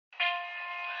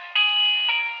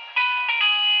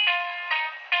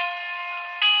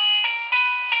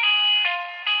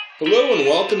Hello and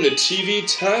welcome to TV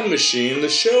Time Machine, the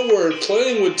show where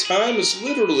playing with time is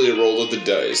literally a roll of the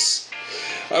dice.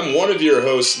 I'm one of your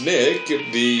hosts, Nick,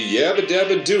 the Yabba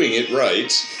Dabba Doing It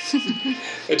Right.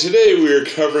 And today we are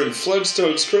covering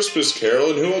Flintstones Christmas Carol,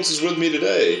 and who else is with me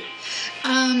today?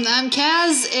 I'm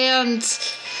Kaz, and,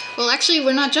 well, actually,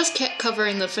 we're not just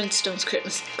covering the Flintstones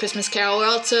Christmas Carol, we're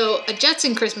also a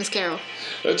Jetson Christmas Carol.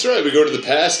 That's right, we go to the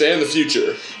past and the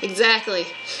future. Exactly.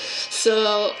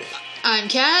 So, I'm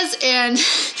Kaz, and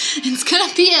it's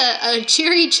gonna be a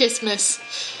cheery Christmas.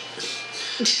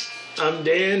 I'm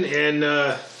Dan, and,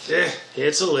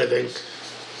 it's a living.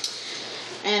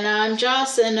 And I'm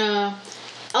Joss, and,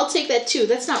 I'll take that too.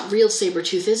 That's not real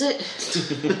Sabretooth, is it?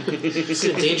 It's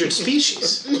an endangered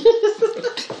species.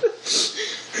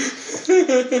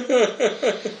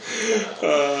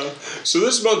 So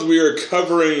this month we are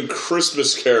covering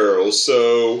Christmas Carol.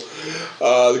 So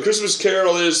the Christmas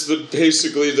Carol is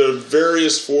basically the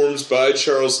various forms by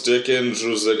Charles Dickens. It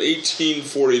was an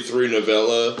 1843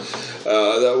 novella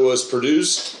that was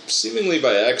produced seemingly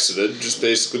by accident, just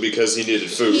basically because he needed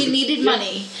food. He needed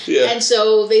money. Yeah. And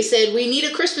so they said, we need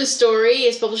a Christmas story.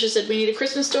 His publisher said, we need a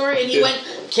Christmas story. And he went,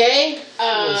 okay.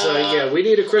 We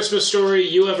need a Christmas story.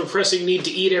 You have a pressing need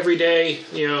to eat every day.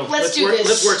 You know, let's do this.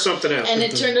 Let's work something out. And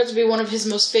it turned out to be one of his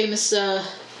most famous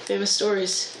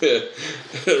stories. Yeah.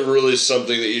 Really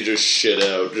something that you just shit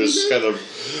out. Just kind of,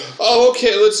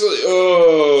 okay, right.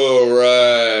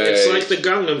 It's like the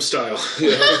Gangnam Style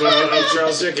of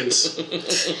Charles Dickens.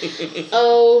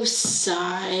 Oh,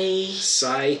 Psy.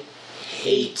 Psy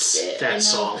hates that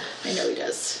song. I know he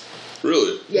does.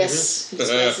 Really? Yes. He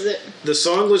despises it. The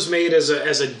song was made as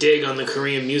a dig on the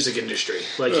Korean music industry.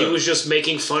 Like, he was just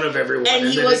making fun of everyone. And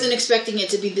he wasn't expecting it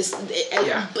to be this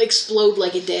explode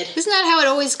like it did. Isn't that how it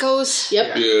always goes?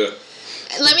 Yep. Yeah.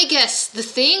 Let me guess, the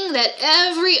thing that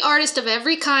every artist of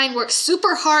every kind works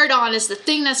super hard on is the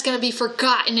thing that's going to be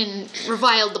forgotten and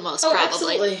reviled the most, probably.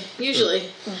 Absolutely. Usually.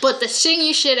 But the thing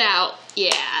you shit out,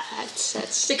 yeah,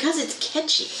 that's... Because it's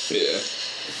catchy. Yeah.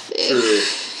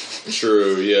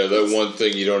 True, yeah, that one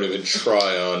thing you don't even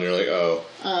try on, you're like, oh,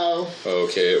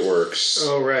 okay, it works.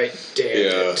 Oh, right,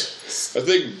 damn it. I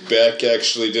think Beck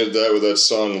actually did that with that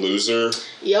song, Loser.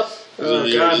 Yep. Oh,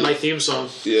 God, my theme song.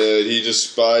 Yeah, he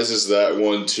despises that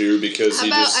one, too, because How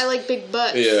about I Like Big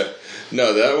Butts? Yeah.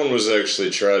 No, that one was actually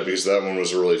tried because that one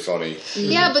was really funny.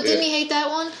 Yeah, but didn't he hate that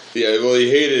one? Yeah, well, he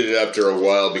hated it after a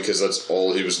while because that's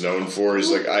all he was known for. He's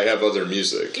like, I have other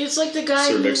music. It's like the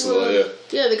guy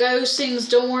the guy who sings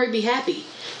 "Don't Worry, Be Happy."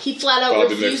 He flat out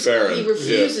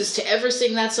refuses to ever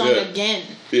sing that song again.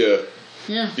 Yeah.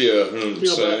 Yeah. Yeah.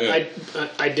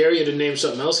 I dare you to name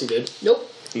something else he did. Nope.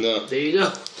 No. There you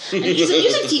go. And he's a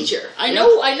music teacher. I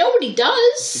know what he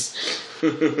does,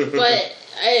 but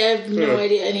I have no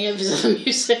idea any of his other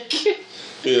music.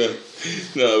 Yeah.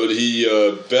 No,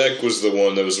 but Beck was the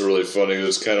one that was really funny. It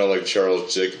was kind of like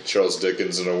Charles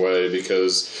Dickens in a way,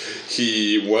 because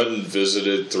he went and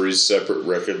visited 3 separate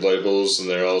record labels, and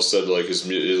they all said like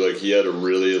he had a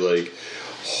really like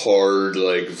hard,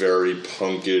 like very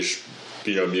punkish,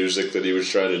 music that he was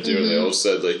trying to do, and they all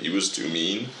said like he was too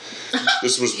mean.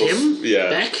 This was him?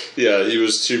 Beck? Yeah, he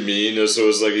was too mean. So it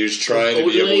was like he was trying to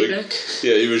be able to... Beck?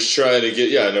 Yeah, he was trying to get...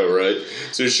 Yeah, I know, right?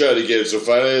 So he was trying to get it. So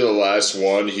finally, the last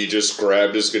one, he just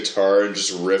grabbed his guitar and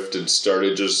just riffed and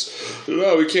started just...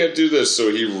 No, we can't do this.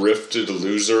 So he riffed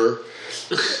Loser.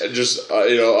 And just, out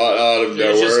of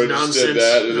nowhere, just did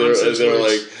that. And they were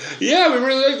like, yeah, we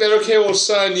really like that. Okay, we'll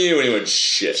sign you. And he went,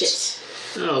 shit.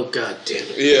 Oh, God damn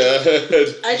it.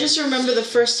 Yeah. I just remember the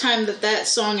first time that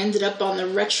song ended up on the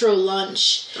Retro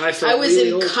Lunch. I was really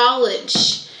in old.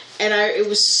 college, and I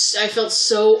felt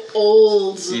so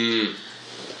old.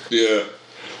 Yeah.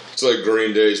 It's like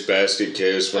Green Day's Basket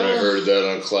Case when I heard that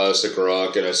on classic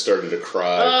rock and I started to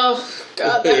cry. Oh,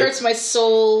 God, that hurts my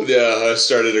soul. Yeah, I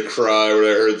started to cry when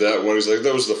I heard that one. It's like,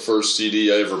 that was the first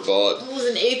CD I ever bought. I was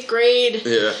in 8th grade.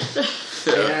 Yeah. I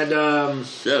had,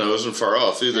 that wasn't far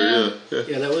off either,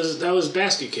 yeah, that was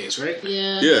Basket Case, right?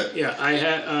 Yeah. Yeah. Yeah, I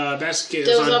had, Basket Case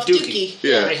That was was on off Dookie.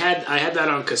 Yeah. I had that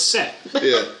on cassette.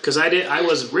 Yeah. Because I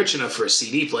wasn't rich enough for a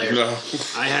CD player. No.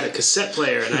 I had a cassette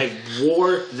player, and I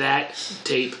wore that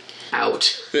tape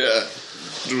out. Yeah.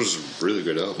 It was a really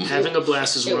good album. Having a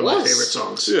Blast is one of my favorite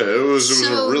songs. Yeah, it was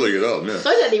a really good album, yeah.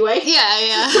 But anyway.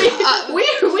 Yeah.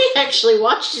 We actually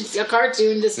watched a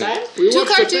cartoon this time. Two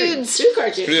cartoons.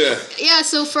 Yeah. Yeah,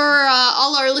 so for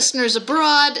all our listeners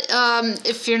abroad,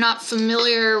 if you're not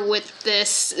familiar with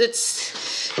this,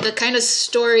 it's the kind of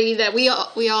story that we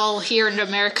all here in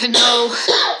America know.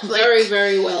 Very,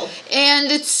 very well.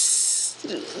 And it's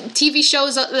TV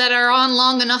shows that are on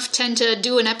long enough tend to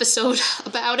do an episode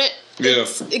about it. Yeah.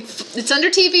 It's under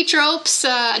TV tropes.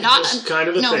 Not Just kind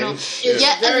of a no, thing. no. Yeah.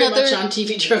 Yet Very another. much on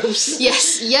TV tropes.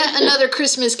 Yes, yet another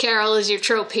Christmas Carol is your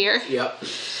trope here. Yep.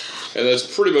 And that's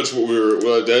pretty much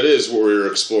what that is what we were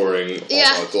exploring all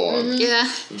Yeah. month long.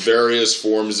 Yeah. Various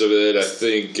forms of it, I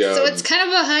think. So it's kind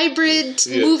of a hybrid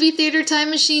Yeah. movie theater time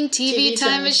machine, TV TV time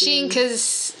time machine, machine.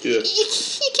 because Yeah.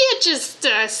 you can't just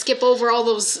skip over all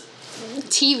those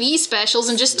TV specials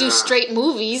and just do Nah. straight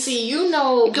movies. See, you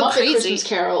know go Muppet crazy. Christmas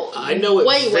Carol I know it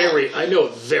way well. I know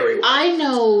it very well. I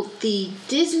know the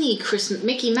Disney Christmas,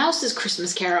 Mickey Mouse's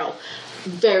Christmas Carol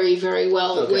very, very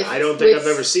well. Okay, I don't think with I've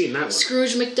ever seen that one.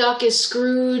 Scrooge McDuck as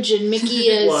Scrooge and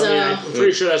Mickey as Well, I mean, I'm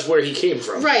pretty sure that's where he came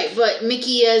from. right, but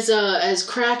Mickey as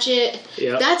Cratchit.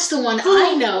 Yeah. That's the one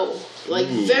I know. Like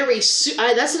that's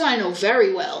the one I know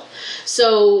very well.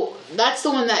 So that's the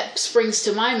one that springs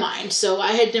to my mind. So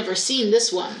I had never seen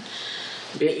this one.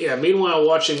 Yeah. Meanwhile,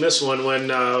 watching this one,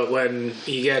 when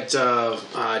you get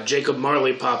Jacob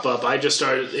Marley pop up, I just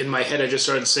started in my head. I just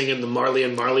started singing the Marley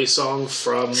and Marley song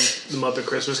from the Muppet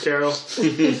Christmas Carol,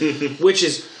 which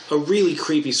is a really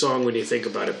creepy song when you think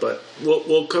about it. But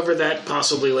we'll cover that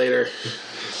possibly later.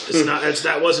 It's not.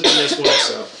 That wasn't in this one,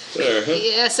 so. there, huh?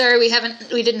 Yeah, sorry, we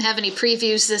didn't have any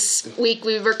previews this week.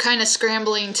 We were kind of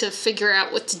scrambling to figure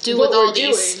out what to do What with all we're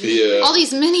these, Yeah. all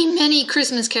these many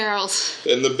Christmas carols.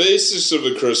 And the basics of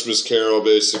a Christmas Carol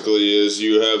basically is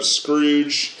you have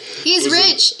Scrooge. He's Was it-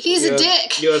 rich. He's a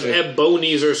dick. You have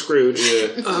Ebenezer Scrooge.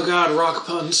 Yeah. Oh God, rock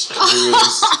puns. Who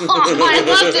is- Oh, I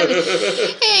loved him.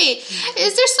 Hey,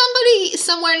 is there somebody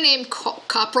somewhere named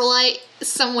Coprolite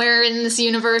somewhere in this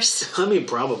universe? I mean,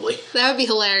 probably. That would be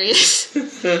hilarious.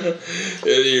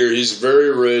 He's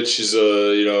very rich. He's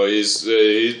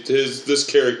this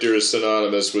character is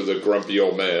synonymous with a grumpy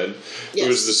old man Yes.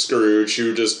 who is the Scrooge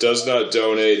who just does not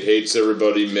donate, hates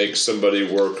everybody, makes somebody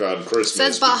work on Christmas.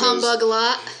 Says bah because- humbug a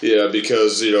lot. Yeah,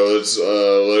 because it's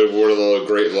like one of the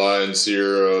great lines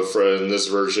here in this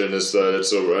version is that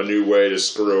it's a new way to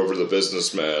screw over the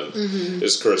businessman.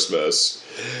 Is Christmas.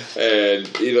 And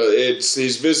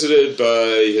he's visited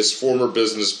by his former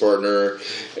business partner,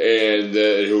 and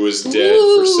who was dead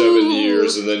for 7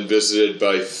 years, and then visited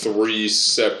by 3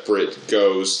 separate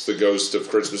ghosts: the ghost of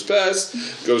Christmas past,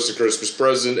 ghost of Christmas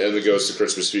present, and the ghost of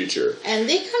Christmas future. And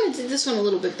they kind of did this one a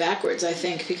little bit backwards, I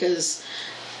think, because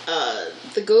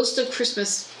the Ghost of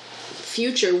Christmas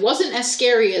Future wasn't as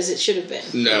scary as it should have been.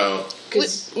 No,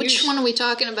 Which one are we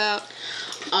talking about?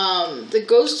 The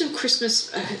Ghost of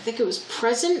Christmas, I think it was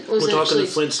present. Was We're talking actually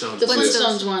the Flintstones. The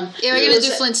Flintstones. Flintstones one. Yeah, we're Yeah. gonna Was do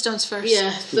that- Flintstones first.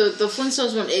 Yeah, the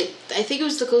Flintstones one. I think it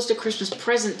was the Ghost of Christmas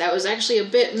Present. That was actually a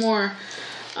bit more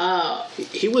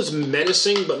He was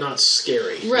menacing, but not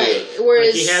scary. right. Yeah. Whereas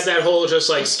Like he had that whole just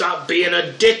like, stop being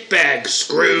a dickbag,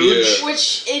 Scrooge. Yeah.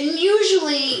 which, and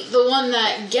usually the one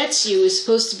that gets you is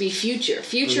supposed to be Future.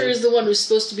 Future is the one who's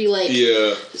supposed to be like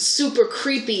yeah, super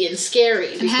creepy and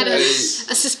scary. And had a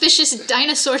because- suspicious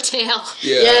dinosaur tail.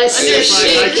 yeah. Yes, And yes,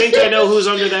 it's- I think I know who's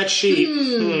under that sheet.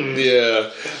 Yeah,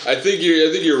 I think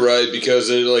you're right because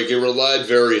it relied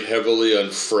very heavily on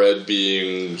Fred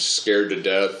being scared to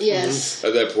death. Yes.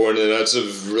 At that point, and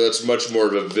that's much more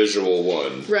of a visual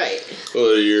one. Right.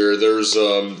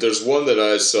 There's one that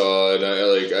I saw, and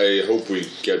I hope we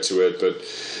get to it, but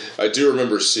I do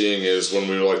remember seeing it is when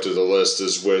we looked at the list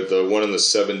is with the one in the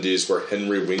 70s where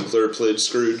Henry Winkler played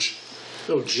Scrooge.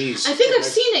 Oh, jeez. I think I've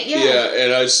seen it. Yeah. Yeah,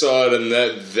 and I saw it, and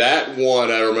that one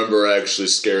I remember actually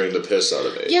scaring the piss out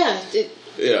of me. Yeah.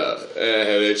 Yeah,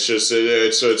 and it's just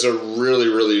it's a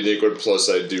really unique one. Plus,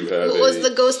 I do have Was the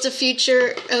Ghost of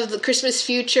the Christmas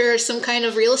Future some kind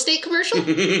of real estate commercial?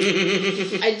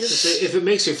 I just If it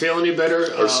makes you feel any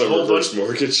better, or a some whole reverse bunch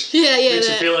mortgage. Yeah, makes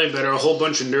you that. feel any better. A whole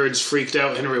bunch of nerds freaked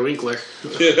out Henry Winkler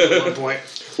at one point.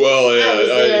 Well, yeah, I was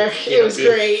there. It was yeah.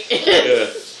 great. Yeah.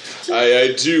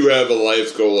 I do have a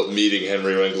life goal of meeting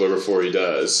Henry Winkler before he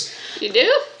dies. You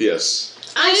do? Yes.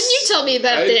 Why didn't you tell me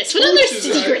about I this? What told other you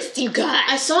that. secrets do you got?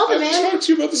 I saw the I've man. talked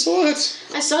to you about this a lot.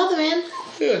 I saw the man.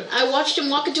 Yeah. I watched him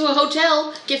walk into a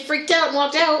hotel, get freaked out, and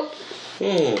walked out.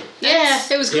 Oh. Yeah,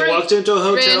 it was He great. walked into a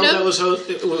hotel Random? that was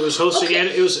hosting.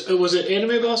 Okay. Was it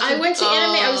Anime Boston? I went to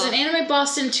anime. I was in Anime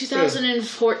Boston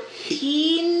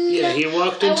 2014. Yeah, he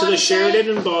walked I into wanna the Sheridan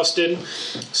say. in Boston,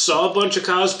 saw a bunch of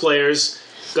cosplayers,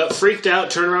 got freaked out,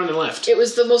 turned around and left. It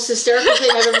was the most hysterical thing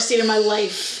I've ever seen in my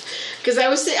life. Because I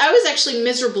was actually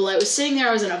miserable. I was sitting there.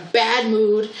 I was in a bad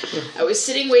mood. I was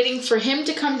sitting waiting for him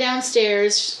to come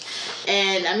downstairs,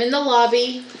 and I'm in the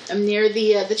lobby. I'm near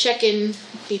the check-in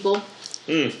people.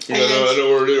 I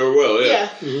know where you are well. Yeah.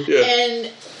 Yeah.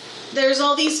 And there's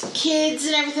all these kids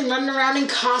and everything running around in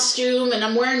costume, and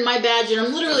I'm wearing my badge, and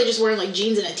I'm literally just wearing like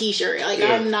jeans and a t-shirt. Like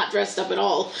I'm not dressed up at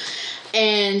all.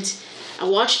 And I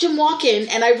watched him walk in,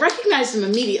 and I recognized him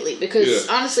immediately because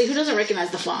honestly, who doesn't recognize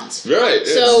the Fonz? Right.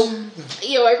 So,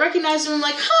 I recognized him. I'm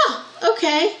like,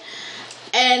 okay.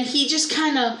 And he just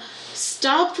kind of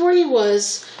stopped where he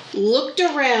was, looked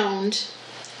around,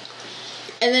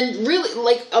 and then really,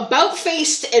 like,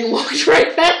 about-faced and walked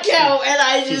right back out, and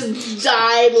I just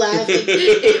died laughing.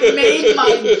 It made my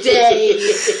day.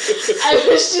 I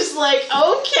was just like,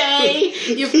 okay,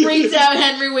 you freaked out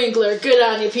Henry Winkler. Good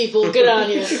on you, people. Good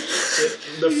on you.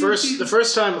 The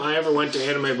first time I ever went to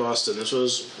Anime Boston, this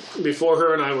was before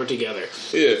her and I were together.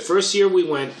 Yeah. First year we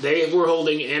went, they were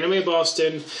holding Anime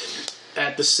Boston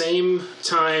at the same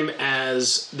time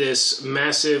as this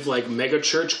massive, like, mega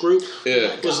church group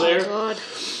was there. God.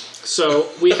 So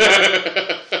we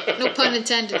had... No pun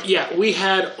intended. Yeah, we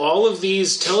had all of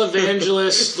these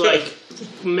televangelists, like,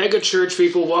 mega church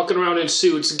people walking around in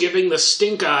suits giving the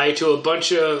stink eye to a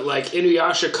bunch of, like,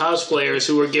 Inuyasha cosplayers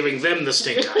who were giving them the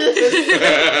stink eye.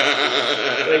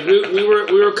 Like, we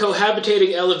were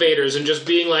cohabitating elevators and just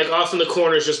being, like, off in the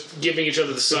corners just giving each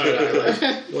other the side eye, like,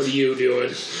 what are you doing?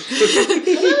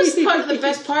 That was the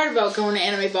best part about going to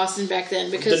Anime Boston back then,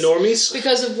 because The normies?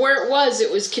 Because of where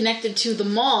it was connected to the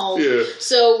mall. Yeah.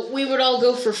 So we would all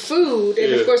go for food,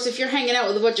 and of course, if you're hanging out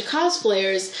with a bunch of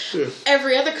cosplayers,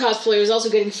 every other cosplayer is also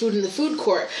getting food in the food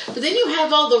court. But then you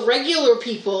have all the regular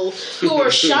people who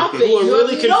are shopping, who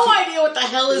really have no idea what the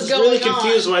hell is going on. really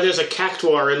confused why there's a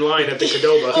cactuar in line at the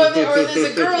Cadoba. Or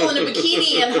there's a girl in a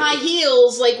bikini and high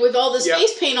heels, like with all this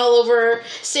face paint all over her,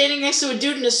 standing next to a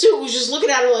dude in a suit who's just looking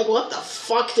at her like, what the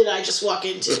fuck did I just walk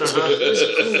into? It was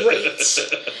great.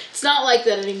 It's not like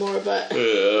that anymore, but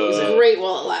it was great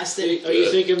while it lasted. Are you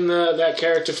thinking that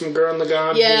character from Girl in the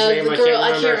God? Yeah, whose name the girl,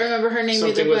 I can't remember her name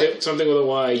something either. With something with a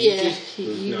Y. Yeah.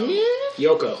 No.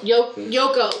 Yoko.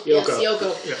 Yoko. Yes,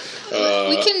 Yoko. Yeah.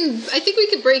 I think we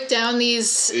could break down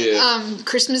these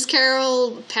Christmas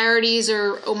Carol parodies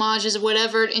or homages or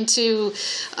whatever into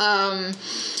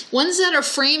ones that are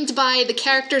framed by the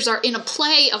characters are in a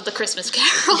play of the Christmas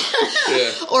Carol,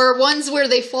 or ones where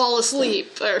they fall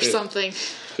asleep or something.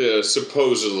 Yeah,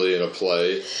 supposedly in a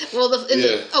play. Well, the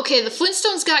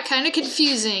Flintstones got kind of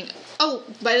confusing. Oh,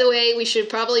 by the way, we should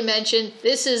probably mention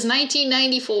this is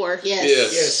 1994.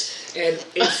 Yes. And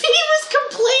he was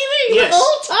complaining the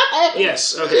whole time.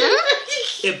 Yes, okay.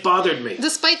 It bothered me.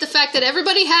 Despite the fact that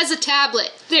everybody has a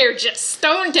tablet. They're just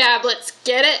stone tablets.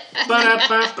 Get it?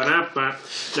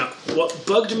 No, what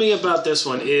bugged me about this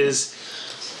one is,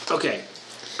 okay,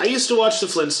 I used to watch the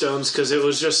Flintstones because it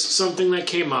was just something that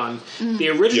came on. The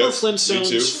original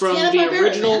Flintstones from the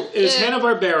original is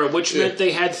Hanna-Barbera, which meant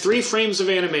they had 3 frames of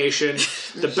animation,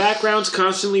 the backgrounds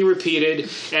constantly repeated,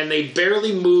 and they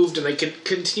barely moved, and they could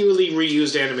continually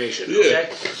reused animation. Okay,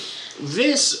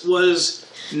 this was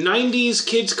 90s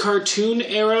kids cartoon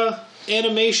era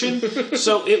animation,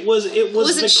 so it was it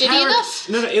shitty enough?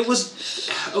 No, it was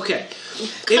okay.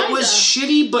 It was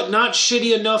shitty, but not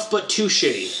shitty enough, but too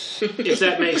shitty. If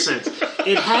that makes sense.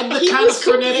 It had the kind of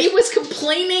frenetic... He was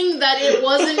complaining that it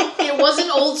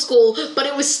wasn't old school, but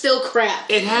it was still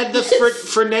crap. It had the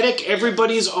frenetic,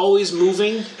 everybody's always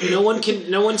moving, no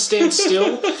one stands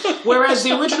still. Whereas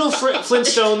the original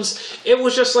Flintstones, it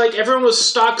was just like everyone was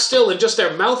stock still and just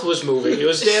their mouth was moving. It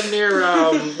was damn near,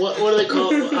 what do they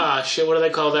call... what do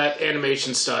they call that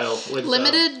animation style? With,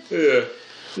 Limited?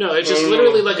 No, it's just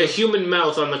literally like a human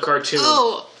mouth on the cartoon.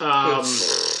 Oh.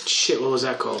 Shit, what was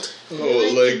that called? I'll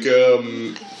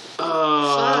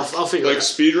figure it out. Like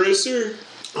Speed Racer?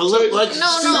 Like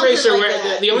Speed Racer, like where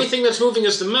that. the only thing that's moving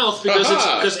is the mouth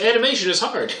because animation is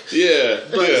hard. Yeah,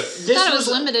 But this was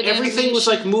limited everything was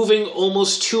like moving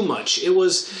almost too much. It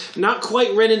was not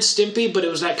quite Ren and Stimpy, but it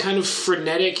was that kind of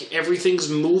frenetic, everything's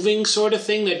moving sort of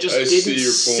thing that just didn't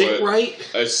sit right.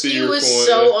 I see he your point. He was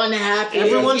so unhappy.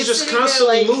 Everyone's just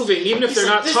constantly moving, even if they're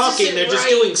not talking. They're just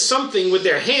doing something with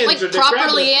their hands, like or they're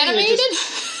properly grabbing a thing, animated?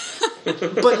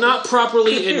 but not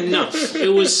properly enough. It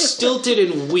was stilted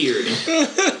and weird.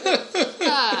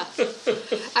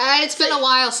 It's been a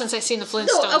while since I've seen the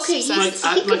Flintstones. No, okay, so.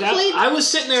 I was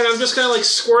sitting there and I'm just kind of like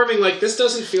squirming, like this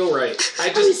doesn't feel right.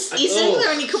 He's sitting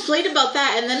there and he complained about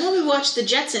that, and then when we watched the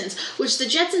Jetsons, which the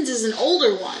Jetsons is an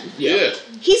older one,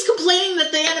 he's complaining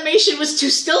that the animation was too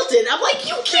stilted. I'm like,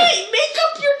 you can't make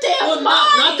up your damn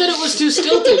mind. Not that it was too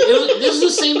stilted. This is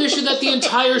the same issue that the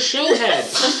entire show had.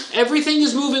 Everything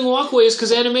is moving walkways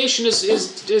because animation is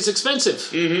expensive.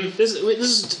 Mm-hmm. This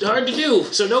is hard to do,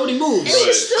 so nobody moves. And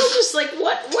it's still just like,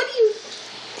 what do you...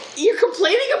 You're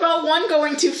complaining about one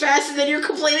going too fast, and then you're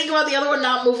complaining about the other one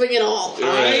not moving at all.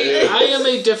 I am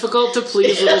a difficult to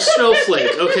please little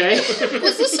snowflake. Okay.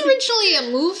 Was this originally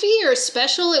a movie or a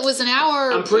special? It was an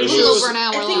hour. I'm pretty a sure little it was, over an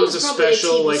hour I think it long. was a probably a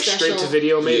special, TV like special. straight to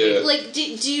video, maybe. Yeah. Like,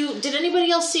 did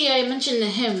anybody else see? I mentioned to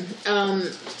him.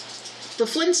 The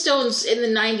Flintstones in the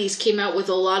 90s came out with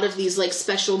a lot of these like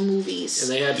special movies.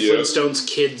 And they had Yeah. Flintstones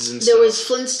kids and There stuff. was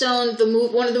Flintstone.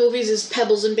 One of the movies is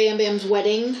Pebbles and Bam Bam's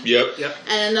wedding, Yep. Yep.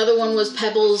 and another one was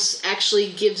Pebbles actually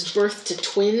gives birth to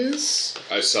twins.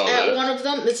 I saw At that. one of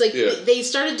them, it's like Yeah. they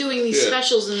started doing these Yeah.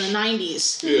 specials in the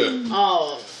 90s.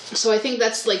 Yeah. So I think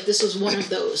that's like this was one of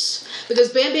those because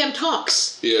Bam Bam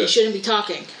talks. Yeah. He shouldn't be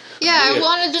talking. Yeah, I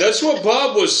wanted to. That's what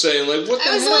Bob was saying. Like, what the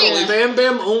I was hell? like- Bam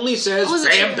Bam only says Was it-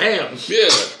 Bam Bam. Yeah.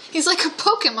 He's like a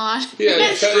Pokemon. Yeah,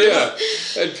 yeah.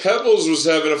 And Pebbles was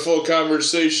having a full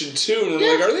conversation too, and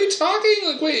we're like, Yeah. "Are they talking?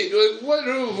 Like, wait, like, what?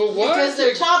 Because they're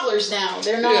Like, toddlers now.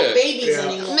 They're not Yeah. babies Yeah.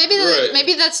 anymore. Maybe Right.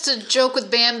 maybe that's the joke with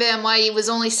Bam Bam why he was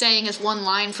only saying his one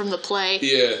line from the play,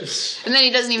 yeah, and then he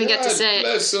doesn't even get to say it.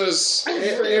 That's us.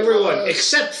 Everyone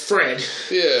except Fred.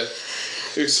 Yeah,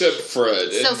 except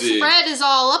Fred. So indeed. Fred is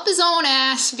all up his own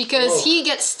ass because Whoa. he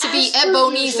gets to be As per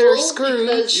Ebenezer usual, Scrooge.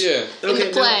 because- Yeah, in the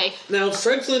play. Now,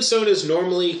 Fred Flintstone is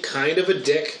normally kind of a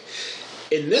dick.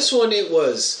 In this one, it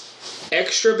was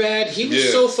extra bad. He was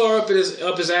Yeah. so far up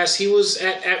his ass. He was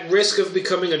at risk of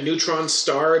becoming a neutron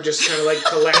star, just kind of like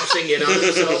collapsing in on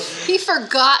himself. He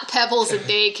forgot Pebbles at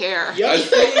daycare. I Yep.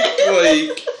 think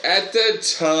like at that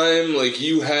time, like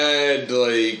you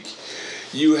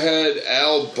had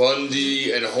Al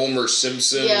Bundy and Homer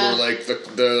Simpson Yeah. were like the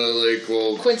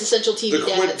Quintessential TV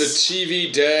dads. the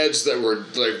TV dads that were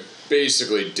like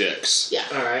basically dicks. Yeah.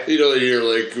 All right. You know, you're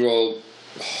like, well,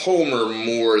 Homer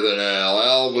more than Al.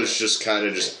 Al was just kind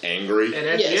of just angry. And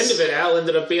at the Yes. end of it, Al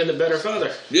ended up being the better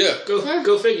father. Yeah,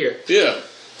 Go figure. yeah,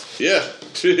 yeah,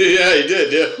 yeah. He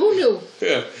did. Yeah, Who knew?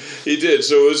 yeah, he did.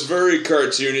 So it was very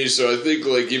cartoony. So I think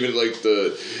like even like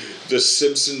the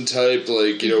Simpson type,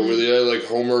 like, you know, where they had like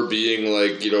Homer being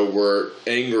like, you know, where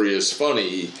angry is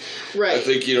funny. Right. I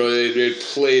think, you know, they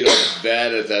played up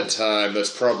that at that time. That's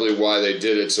probably why they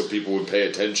did it, so people would pay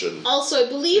attention. Also, I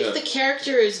believe Yeah. the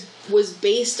character was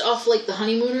based off like the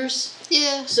Honeymooners.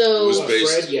 Yeah. So It was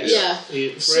based- Fred, yes. Yeah.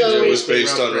 Fred So- It was basically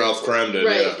based on Ralph Cramden.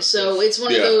 right. Yeah. So it's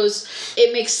one Yeah. of those.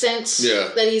 It makes sense Yeah.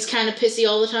 that he's kind of pissy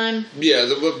all the time. Yeah,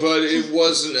 but it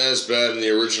wasn't as bad in the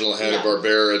original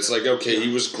Hanna-Barbera. It's like, okay, he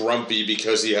was grumpy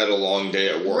because he had a long day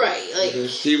at work. Right. Like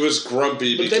He was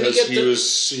grumpy But then you because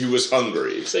get he was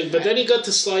hungry. It's like, but then he got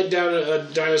to slide down a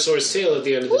dinosaur's tail at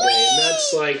the end of the day, and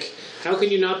that's like, how can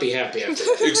you not be happy after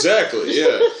that? Exactly,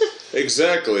 yeah.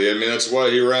 Exactly. I mean, that's why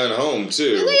he ran home, Are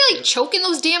too. they like choking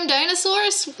those damn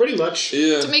dinosaurs Pretty much.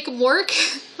 Yeah. to make them work?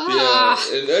 Yeah, Ah.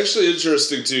 and actually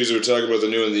interesting too. So we're talking about the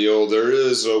new and the old. There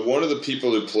is one of the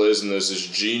people who plays in this is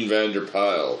Jean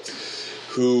Vanderpyle,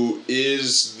 who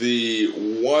is the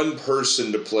one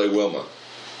person to play Wilma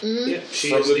Yeah, she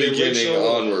from is the beginning original-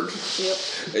 onward, yep.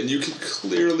 and you can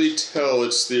clearly tell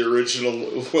it's the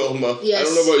original Wilma. I Yes.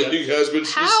 don't know about Yeah. you guys, but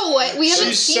How? We haven't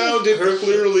she seen. sounded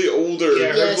clearly older.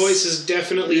 Yeah, her Yes. voice is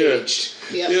definitely Yeah. aged.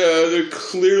 Yep. Yeah, they're When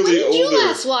clearly did you older.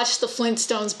 last watch the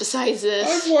Flintstones besides this?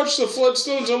 I've watched the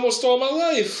Flintstones almost all my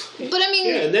life. But I mean,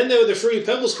 Yeah, and then there were the Fruity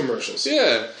Pebbles commercials.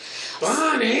 Yeah.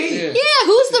 Bonnie! Yeah. yeah,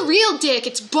 who's the real dick?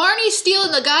 It's Barney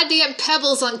stealing the goddamn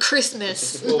pebbles on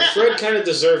Christmas. Well, Fred kind of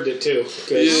deserved it too,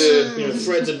 because Yeah. you know,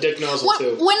 Fred's a dick nozzle What,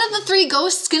 too. when are the three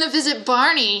ghosts gonna visit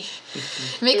Barney?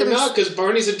 Make They're him. not, because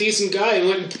Barney's a decent guy and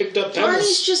went and picked up Pebbles.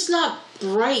 Barney's just not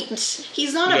bright.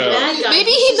 He's not a No. bad guy. Maybe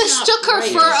He's he just not mistook her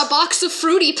bright. for a box of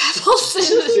fruity pebbles. And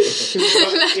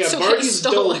that's Yeah, what Barney's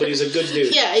stole dull, her. but he's a good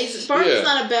dude. Yeah, Barney's Yeah.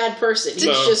 not a bad person. He's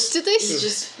No. just Did they- he's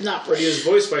just not But he bright. was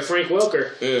voiced by Frank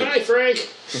Welker. Yeah. Hi, Frank.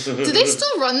 Do they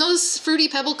still run those fruity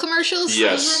pebble commercials?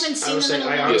 Yes. I haven't I seen was them in a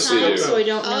saying, I long honestly time, do. so I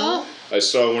don't know. Oh, I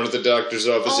saw one at the doctor's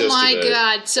office oh my yesterday.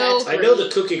 god! So That's I know the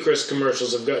Cookie Crisp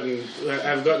commercials have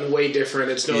gotten way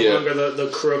different. It's no Yeah. longer the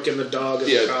crook and the dog. And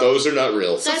the Yeah, cop. those are not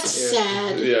real. That's Yeah.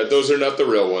 sad. Yeah, those are not the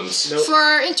real ones. Nope. for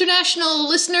our international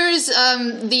listeners,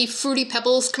 the Fruity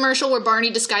Pebbles commercial where Barney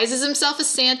disguises himself as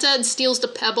Santa and steals the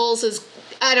pebbles is,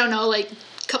 I don't know, like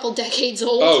a couple decades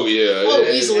old. Oh yeah. Oh,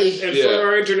 yeah. easily. And Yeah. for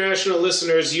our international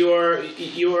listeners, you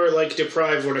are like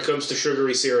deprived when it comes to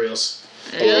sugary cereals.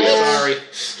 Yeah. Sorry.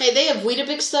 Hey, they have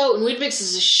Weetabix though, and Weetabix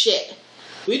is a shit.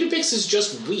 Weetabix is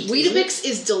just wheat. isn't it? Weetabix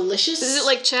is delicious. Is it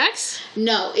like Chex?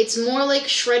 No, it's more like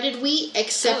shredded wheat,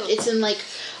 except Oh. it's in like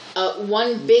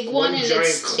one big one, One and giant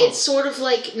it's clump. it's sort of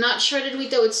like not shredded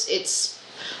wheat though. It's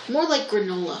more like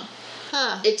granola.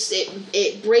 Huh.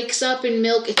 It breaks up in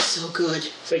milk. It's so good.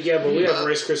 It's like, yeah, but we have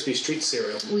Rice Krispies treat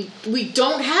cereal. We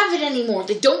don't have it anymore.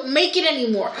 They don't make it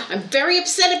anymore. I'm very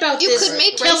upset about You this. could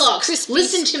make Kellogg's. Rice Krispies.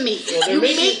 Listen to me. Well, you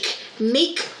making-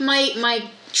 make my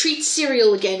treat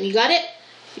cereal again. You got it?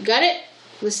 You got it?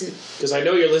 Listen. Because I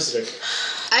know you're listening.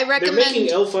 I They're recommend. making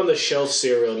Elf on the Shelf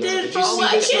cereal now. Did you see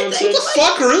I this can't think nonsense? of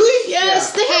Fuck, really?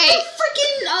 Yes, Yeah. they Hey. have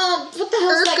freaking what the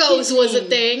hell? Urko's was a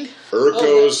thing.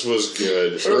 Urko's was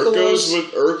good.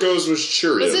 Urkelos. Urko's was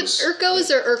Cheerios. Was it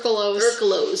Urko's or Urkelos?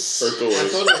 Urkelos. I Urkelos.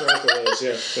 thought it was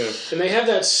Urkelos, yeah. And they have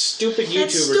that stupid YouTuber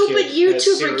That stupid kid. has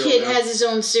YouTuber cereal kid now. has his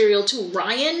own cereal too.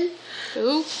 Ryan,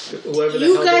 Who? Whoever the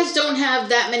you hell guys don't have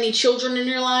that many children in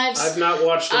your lives. I've not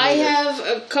watched them I either. have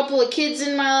a couple of kids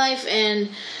in my life, and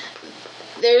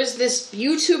there's this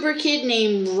YouTuber kid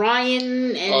named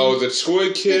Ryan. And Oh, the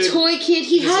toy kid. the toy kid.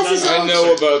 He has his I own.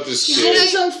 know about this He kid.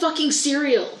 has his own fucking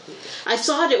cereal. I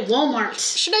saw it at Walmart.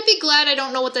 Should I be glad I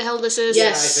don't know what the hell this is? Yeah, I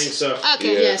Yes. think so.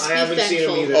 Okay. Yeah. Yes, I be haven't seen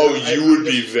thankful. him either. Oh, you would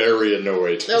be very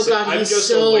annoyed. Oh god, I'm he's just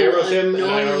so aware of him, and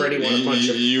I annoying. already want to punch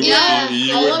him. You Yeah. would be,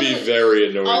 you All would I'm- be very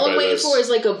annoyed All I'm by waiting this. for is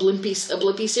like a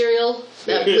Blimpy cereal.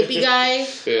 That Blippy guy.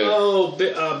 Yeah. Oh,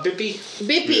 Bippy?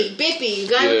 Bippy,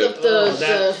 guy Yeah. with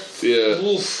that- Yeah.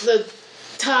 Oof. the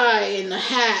tie and the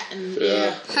hat and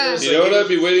Yeah. Huh. You know what I'd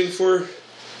be waiting for?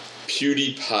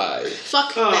 PewDiePie.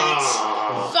 Fuck that.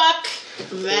 Ah. Fuck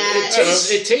that.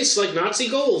 It tastes like Nazi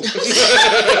gold.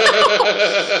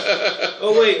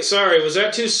 Oh, wait, sorry. Was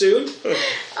that too soon?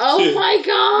 Oh my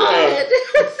god.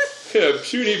 Yeah,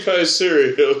 PewDiePie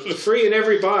cereal. Free in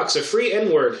every box. A free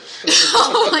N-word.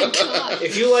 Oh my god.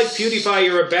 If you like PewDiePie,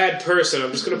 you're a bad person.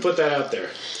 I'm just going to put that out there.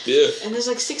 Yeah. And there's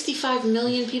like 65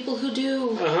 million people who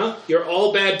do. Uh-huh. You're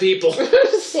all bad people.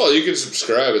 Well, you can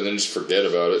subscribe and then just forget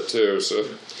about it too. So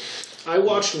I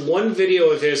watched one video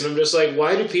of his, and I'm just like,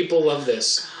 why do people love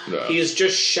this? No. He is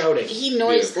just shouting. He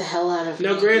annoys Yeah. the hell out of me.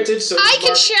 Now, granted, so I does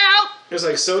can shout. It's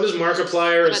like, so does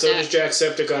Markiplier, and about so that? does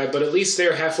Jacksepticeye, but at least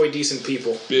they're halfway decent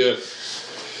people. yeah.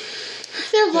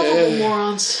 They're lovable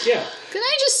morons. Yeah. Can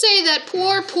I just say that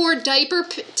poor diaper,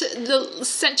 the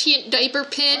sentient diaper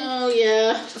pin? Oh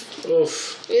yeah,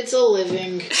 Oof. it's a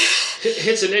living.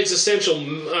 It's an existential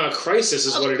crisis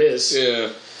is what it is. Yeah.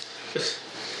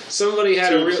 Somebody had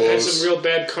Too had close. some real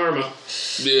bad karma.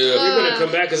 Yeah. You're going to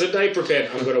come back as a diaper pin.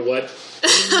 I'm going to what?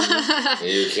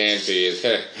 You can't be.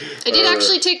 I did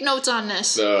actually take notes on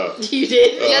this. You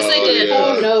did? Yes, I did. yeah.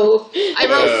 Oh no. I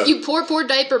wrote, "You poor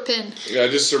diaper pin." I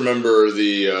just remember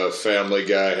the Family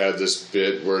Guy had this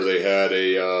bit where they had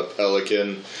a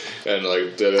pelican and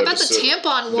like that How about the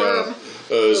tampon worm?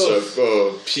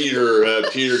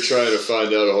 Peter trying to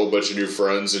find out a whole bunch of new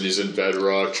friends, and he's in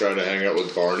Bedrock trying to hang out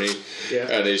with Barney. Yeah.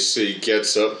 And he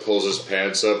gets up, pulls his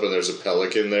pants up, and there's a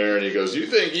pelican there, and he goes, "You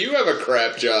think you have a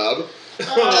crap job?"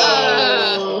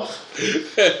 Oh. And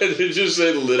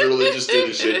they literally just did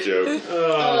a shit joke.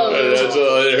 Oh. And that's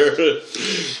all I heard.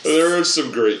 There are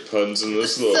some great puns in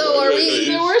this. Though. So are we-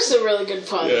 There were some really good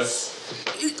puns.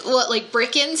 Yeah. What, like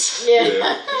Brickens?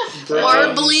 Yeah.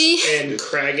 Marbly? And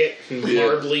Craggit and Yeah.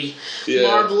 Marbly. Yeah.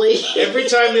 Marbly. Every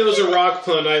time there was a rock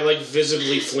pun, I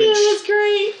visibly Yeah, flinched. that's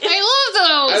great. I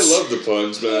love I those. love the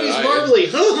puns, man. He's Marbly.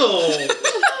 Oh,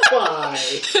 why?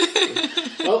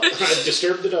 Oh, I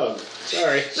disturbed the dog.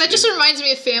 Sorry. That just reminds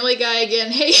me of Family Guy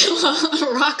again. Hey,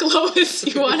 Rock Lois,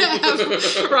 you want to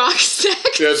have rock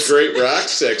sex? That's great rock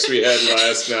sex we had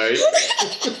last night.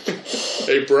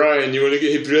 Hey Brian, you want to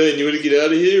get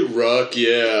out of here? Rock,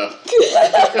 yeah.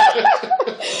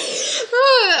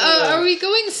 Are we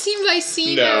going scene by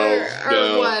scene No, or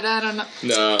no. what? I don't know.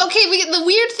 No. Okay, the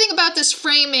weird thing about this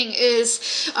framing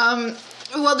is,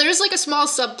 well, there's like a small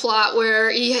subplot where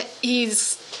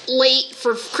he's late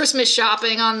for Christmas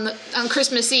shopping on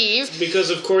Christmas Eve. Because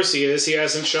of course he is. He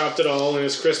hasn't shopped at all, and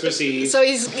it's Christmas Eve. So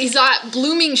he's at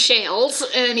Bloomingdale's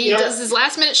and he Yep. does his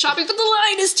last minute shopping, but the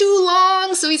line is too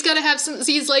long, so he's got to have some.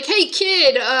 So he's like, "Hey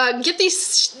kid, get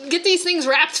these things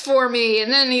wrapped for me,"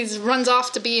 and then he runs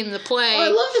off to be in the play. Oh, I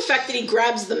love the fact that he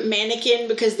grabs the mannequin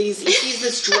because he sees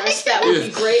this dress that would be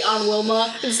great on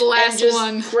Wilma. It's the last and just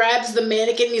one. grabs the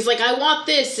mannequin and he's like, I want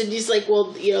this. And he's like,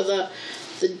 well, you know, the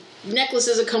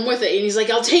necklaces that come with it. And he's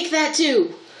like, I'll take that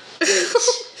too.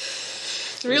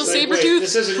 Great. Real It's like, wait, Sabretooth.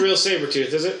 this isn't real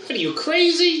Sabretooth, is it? What are you,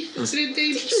 crazy? It's an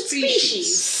endangered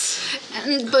species.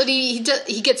 But he does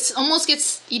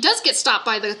get stopped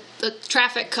by the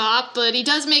traffic cop, but he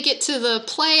does make it to the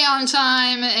play on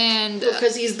time, and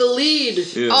Because he's the lead.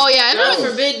 Yeah. oh yeah, God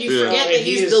everyone, forbid you Yeah. forget And that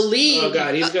he he's is- the lead. Oh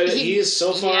god, he is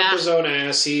so far Yeah. up his own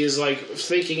ass. He is like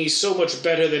thinking he's so much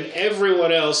better than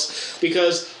everyone else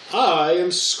because I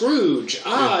am Scrooge.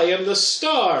 I am the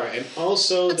star. And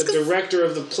also the director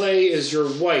of the play is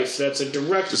your wife. That's a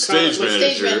direct The stage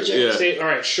conflict. manager. Yeah. All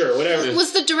right, sure, whatever.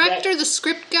 Was the director the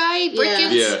script guy?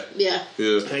 Brickens? Yeah.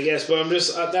 I guess, but I'm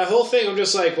just, that whole thing, I'm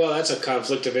just like, well, that's a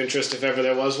conflict of interest if ever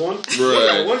there was one. Right.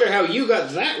 I wonder how you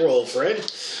got that role,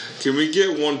 Fred. Can we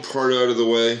get one part out of the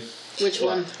way? Which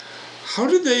one? How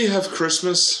did they have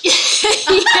Christmas?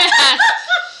 Yeah.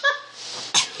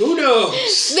 Who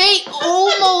knows? They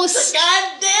almost...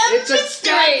 It's a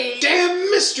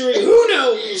goddamn mystery. Who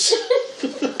knows?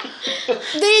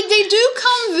 They do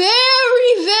come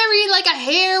very, very like a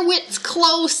hair width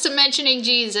close to mentioning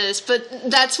Jesus, but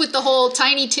that's what the whole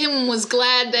Tiny Tim was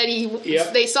glad that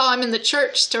they saw him in the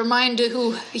church to remind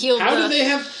who healed. How do they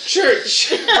have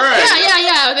church? Right.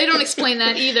 Yeah. They don't explain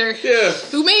that either. Yeah.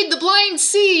 Who made the blind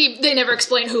see? They never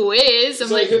explain who is.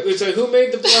 It's like who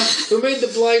made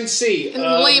the blind see? And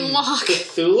lame walk.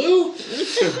 Cthulhu?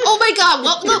 Oh my God!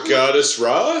 What? The goddess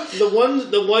Ra? The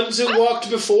ones who walked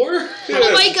before? Yeah.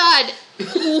 Oh my God!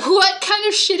 What kind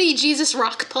of shitty Jesus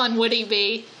rock pun would he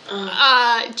be?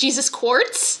 Jesus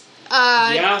Quartz?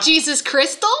 Jesus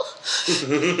Crystal?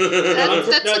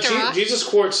 That's like a rock. Jesus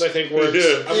Quartz, I think, works.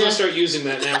 Yeah. I'm going to start using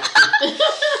that now.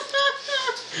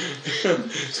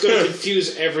 It's going to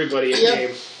confuse everybody in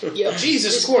game. Yep.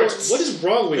 Jesus Quartz, what is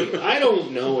wrong with you? I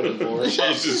don't know anymore.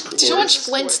 Jesus Christ. Too much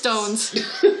Flintstones.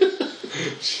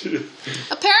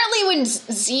 Apparently when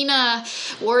Xena,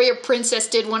 Warrior Princess,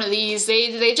 did one of these,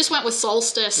 they just went with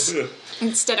Solstice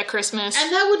instead of Christmas. And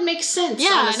that would make sense, Yeah,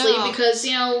 honestly, I know. because,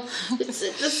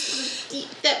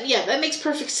 that makes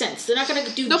perfect sense. They're not going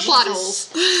to do No Jesus. plot holes.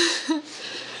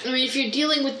 I mean, if you're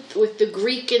dealing with the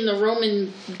Greek and the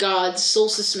Roman gods,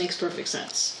 solstice makes perfect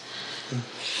sense.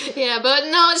 Yeah, but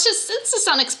no, it's just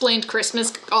unexplained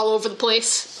Christmas all over the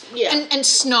place. Yeah. And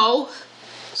snow.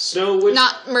 Snow would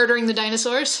Not murdering the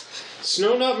dinosaurs.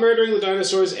 Snow not murdering the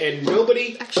dinosaurs, and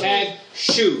nobody had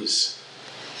shoes.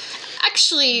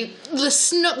 Actually,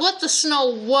 what the snow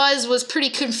was pretty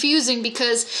confusing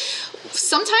because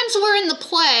sometimes we're in the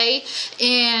play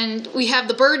and we have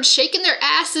the birds shaking their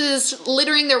asses,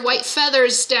 littering their white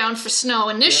feathers down for snow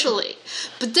initially. Yeah.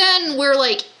 But then we're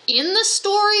like in the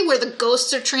story where the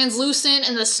ghosts are translucent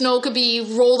and the snow could be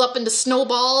rolled up into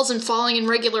snowballs and falling in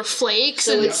regular flakes.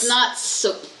 So it's not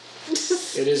soap.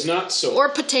 It is not soap. Or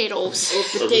potatoes. Or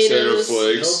potatoes.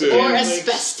 Flakes. Or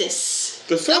asbestos.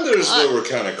 The feathers, though, were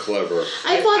kind of clever.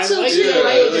 I thought so, like too. it.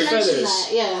 I Yeah, mentioned feathers.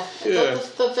 that. Yeah. I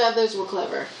thought the feathers were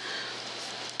clever.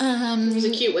 It was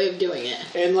a cute way of doing it.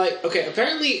 And,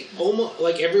 apparently, almost,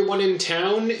 everyone in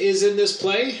town is in this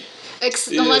play.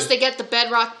 Unless they get the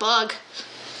bedrock bug.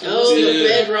 Oh, the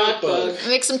bedrock bug. It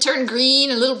makes them turn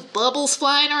green and little bubbles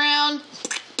flying around.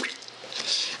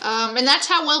 And that's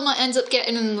how Wilma ends up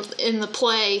getting in the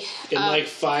play. In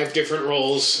 5 different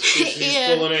roles. She's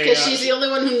pulling because she's the only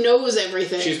one who knows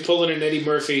everything. She's pulling an Eddie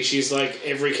Murphy. She's like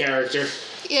every character.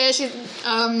 Yeah, she's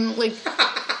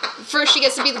first she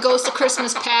gets to be the ghost of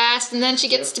Christmas Past, and then she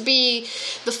gets to be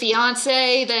the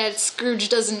fiance that Scrooge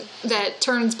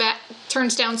turns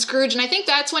down Scrooge, and I think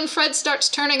that's when Fred starts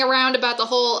turning around about the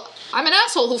whole I'm an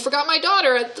asshole who forgot my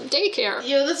daughter at the daycare.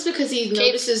 Yeah, that's because he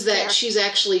notices that she's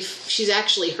actually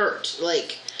hurt.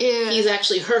 He's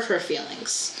actually hurt her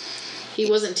feelings. He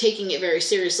wasn't taking it very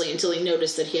seriously until he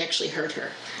noticed that he actually hurt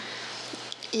her.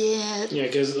 Yeah. Yeah,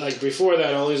 because before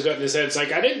that, all he's got in his head is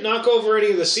I didn't knock over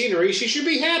any of the scenery. She should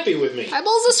be happy with me.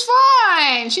 Eyeballs is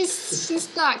fine. She's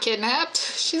not kidnapped.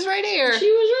 She's right here. She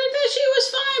was right there. She was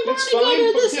fine. It's Barney got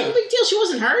her. fine, This yeah. no big deal. She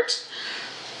wasn't hurt.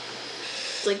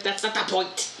 It's that's not the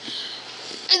point.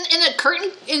 And a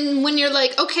curtain, and when you're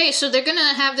like, okay, so they're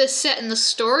gonna have this set in the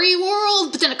story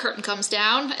world, but then a curtain comes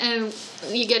down, and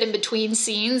you get in between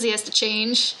scenes. He has to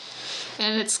change,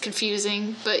 and it's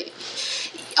confusing. But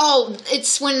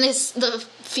it's when the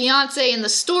fiance in the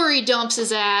story dumps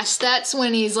his ass. That's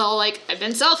when he's all like, I've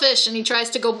been selfish, and he tries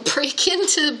to go break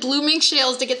into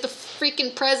Bloomingdale's to get the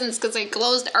freaking presents because they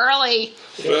closed early.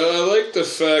 But I like the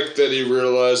fact that he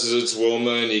realizes it's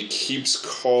Wilma and he keeps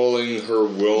calling her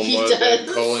Wilma and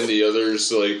calling the others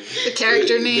the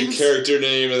character names. The character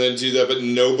name, and then do that, but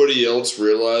nobody else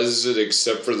realizes it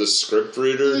except for the script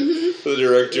reader, the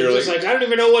director. It's I don't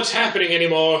even know what's happening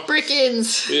anymore.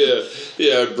 Brickens.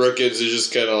 Yeah, Brickens is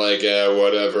just kind of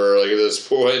whatever. At this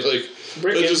point,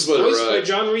 Brickens, just let it voiced ride. by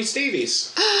John Rhys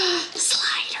Davies.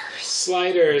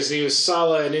 Sliders. He was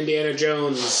Sala in Indiana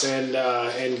Jones and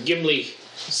Gimli,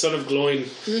 son of Gloin.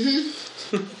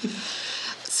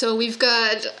 So we've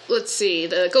got, let's see,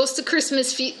 the Ghost of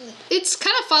Christmas. It's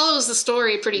kind of follows the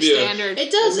story pretty standard.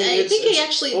 It does. I mean, I think they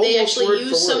actually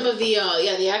use some of the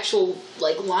the actual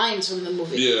like lines from the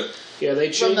movie. Yeah. Yeah, they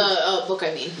changed... From the book,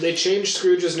 I mean. They changed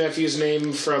Scrooge's nephew's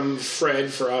name from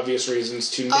Fred, for obvious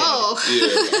reasons, to Ned. Oh.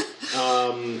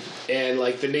 Yeah. And,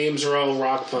 like, the names are all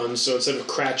rock puns, so instead of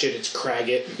Cratchit, it's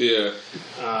Craggit. Yeah.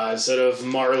 Instead of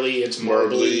Marley, it's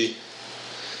Marbly.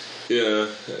 Yeah.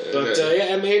 But,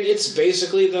 I mean, it's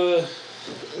basically the...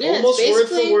 almost word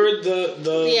for word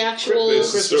the actual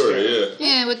Christmas story, Carol.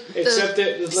 Yeah, with Except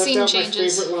that it left out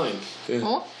changes. my favorite line. Yeah.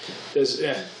 Oh.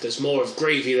 There's more of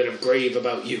gravy than of grave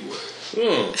about you.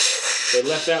 Oh. They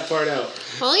left that part out.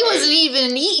 Well, he wasn't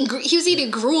even eating. He was eating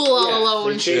gruel all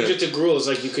alone. They changed it to gruel. It's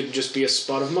like you could just be a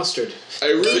spot of mustard. I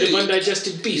really... Bit of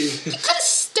undigested beef. You could have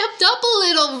stepped up a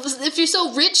little if you're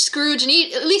so rich, Scrooge, and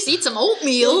at least eat some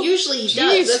oatmeal. Well, usually he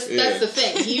does. That's the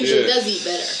thing. He usually does eat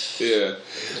better. Yeah.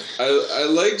 I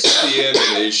liked the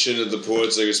animation at the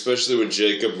points, like especially with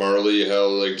Jacob Marley, how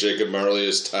like Jacob Marley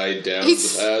is tied down in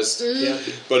the past. Yeah.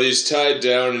 But he's tied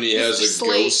down and he has a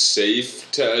ghost safe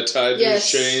tied to his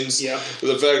chains. Yeah.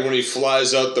 The fact when he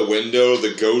flies out the window,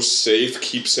 the ghost safe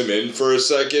keeps him in for a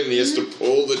second and he has to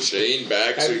pull the chain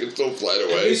back so he can still fly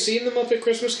away. Have you seen the Muppet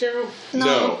Christmas Carol?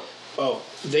 No. Oh,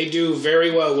 they do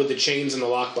very well with the chains and the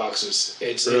lock boxes.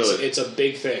 It's a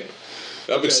big thing.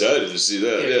 I'm excited to see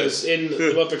that. Yeah, because in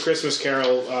the Muppet Christmas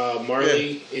Carol,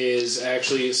 Marley is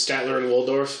actually Statler and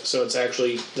Waldorf, so it's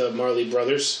actually the Marley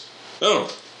brothers.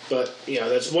 Oh. But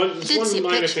that's one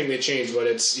minor thing they changed, but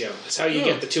it's how you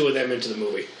get the two of them into the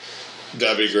movie.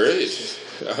 That'd be great.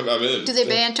 I'm in. Do they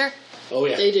banter? Oh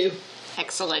yeah, they do.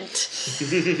 Excellent.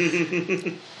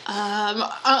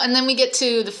 And then we get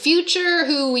to the future,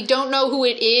 who we don't know who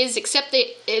it is, except that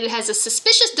it has a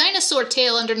suspicious dinosaur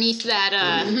tail underneath that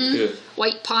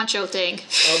white poncho thing.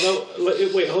 Although,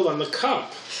 wait, hold on. The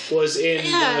cop was in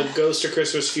Ghost of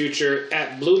Christmas Future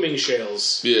at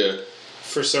Bloomingdale's. Yeah.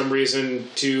 For some reason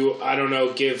to, I don't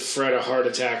know, give Fred a heart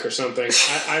attack or something.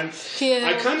 I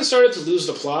kind of started to lose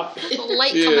the plot.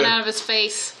 Light coming out of his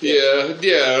face. Yeah,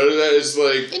 that is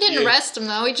like... He didn't arrest him,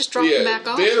 though. He just dropped him back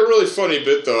off. They had a really funny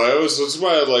bit, though. That's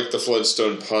why I like the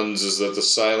Flintstone puns, is that the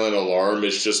silent alarm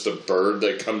is just a bird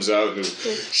that comes out and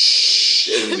shh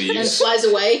and leaves. And flies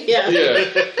away, yeah.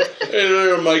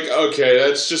 And I'm like, okay,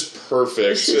 that's just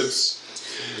perfect.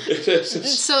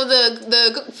 So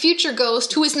the future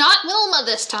ghost, who is not Wilma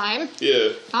this time,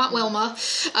 not Wilma,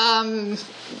 and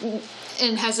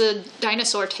has a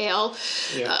dinosaur tail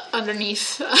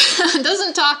underneath,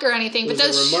 doesn't talk or anything, but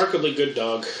does a remarkably good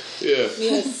dog. Yeah.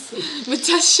 Yes. But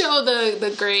does show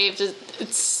the grave.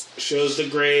 It's shows the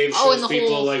grave. Shows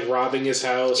people like robbing his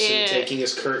house and taking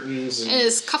his curtains and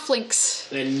his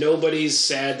cufflinks. And nobody's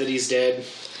sad that he's dead.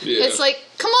 Yeah. It's like,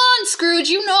 come on, Scrooge,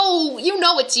 you know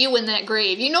it's you in that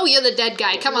grave. You know you're the dead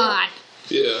guy. Come on.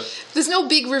 Yeah. There's no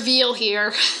big reveal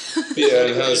here. Yeah,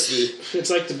 it has to. It's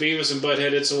like the Beavis and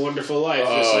Butthead It's a Wonderful Life.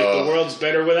 It's like the world's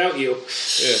better without you.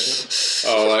 Yeah.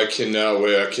 Oh, I cannot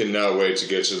wait. I cannot wait to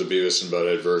get to the Beavis and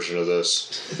Butthead version of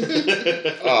this.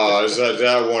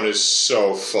 That one is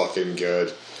so fucking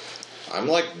good. I'm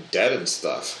like dead and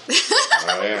stuff.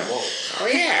 Oh yeah. Oh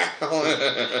yeah.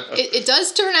 It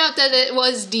does turn out that it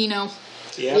was Dino.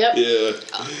 Yeah. Yep. Yeah.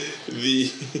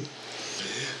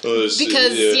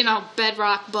 Because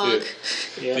bedrock bug.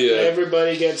 Yeah.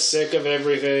 Everybody gets sick of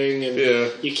everything, and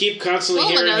you keep constantly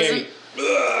hearing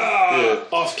him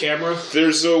off camera.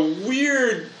 There's a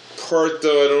weird part,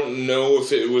 though. I don't know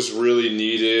if it was really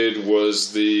needed.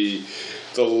 Was the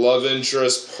love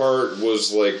interest part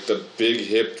was like the big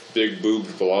hipped, big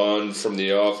boobed blonde from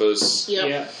The Office. Yep.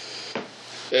 Yeah.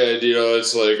 And,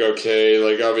 it's like, okay,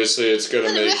 like, obviously it's going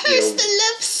to make, rehearse the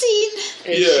love scene.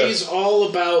 And she's all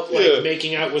about, like,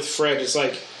 making out with Fred. It's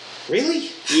like,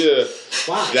 really? Yeah.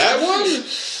 Wow. That one?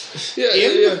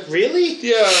 Yeah. Really?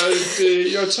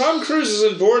 Yeah, Tom Cruise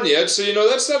isn't born yet, so,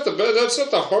 that's not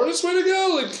the hardest way to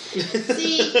go. Like,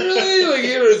 see, really?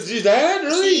 Like, do that?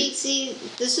 Really? See,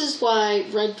 this is why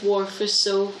Red Dwarf is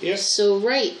so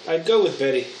right. I'd go with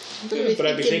Betty. But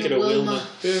I'd be thinking of Wilma.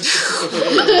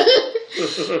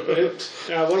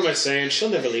 What am I saying? She'll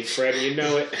never leave Fred, you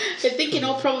know it. I think in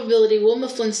all probability, Wilma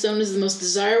Flintstone is the most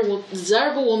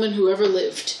desirable woman who ever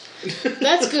lived.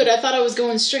 That's good. I thought I was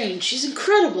going strange. She's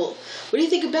incredible. What do you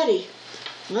think of Betty?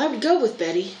 Well, I would go with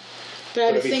Betty. But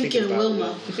I'd be thinking of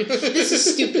Wilma. This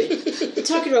is stupid. You're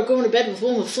talking about going to bed with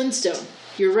Wilma Flintstone.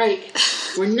 You're right.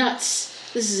 We're nuts.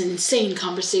 This is an insane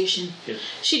conversation. Yeah.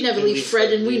 She'd never leave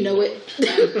Fred, and we know it.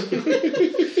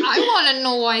 I want to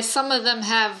know why some of them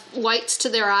have whites to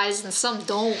their eyes and some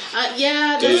don't. That's the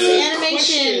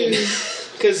animation.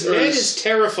 Because Ned is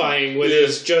terrifying with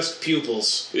his just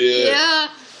pupils. Yeah.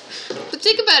 But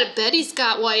think about it. Betty's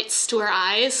got whites to her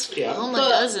eyes. Yeah. Wilma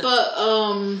doesn't.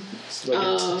 It's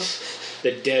like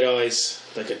the dead eyes.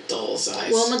 Like a doll's eyes.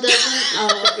 Wilma doesn't.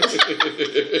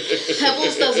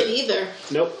 Pebbles doesn't either.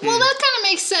 Nope. Well, that kind of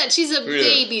makes sense. She's a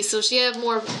baby, so she have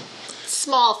more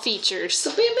small features.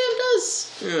 Bam Bam does.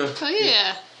 Yeah. Oh,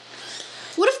 yeah.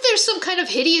 What if there's some kind of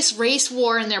hideous race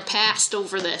war in their past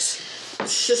over this? Now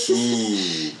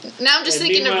I'm just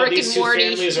thinking of Rick and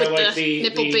Morty with like the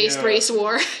nipple-based race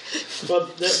war. Well,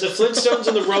 the Flintstones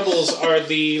and the Rubbles are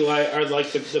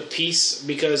like the piece,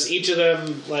 because each of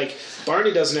them, like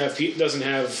Barney doesn't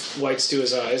have whites to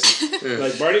his eyes.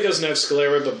 Like Barney doesn't have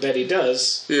sclera, but Betty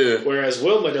does. Yeah. Whereas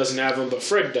Wilma doesn't have them, but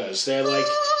Fred does. They're like,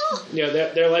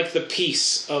 they're like the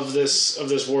piece of this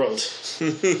world.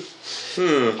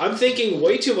 I'm thinking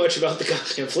way too much about the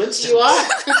goddamn Flintstones. You are.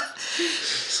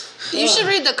 You should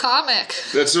read the comic.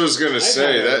 That's what I was gonna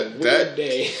say. That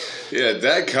day. Yeah,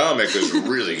 that comic was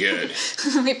really good.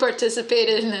 We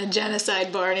participated in a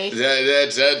genocide, Barney.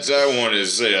 That's I wanted to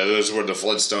say. That's where the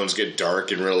Flintstones get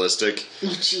dark and realistic. Oh,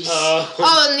 jeez.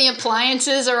 And the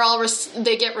appliances are all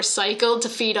they get recycled to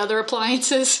feed other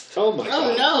appliances. Oh my god.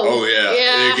 Oh no. Oh yeah.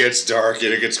 Yeah. It gets dark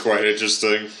and it gets quite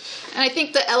interesting. And I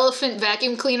think the elephant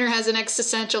vacuum cleaner has an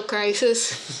existential crisis.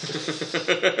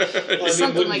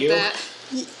 Something like that.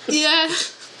 Yeah.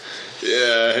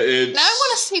 Yeah, it's... Now I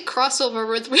want to see a crossover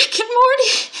with Rick and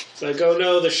Morty. It's like, oh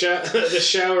no, the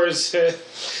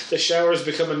showers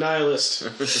become a nihilist.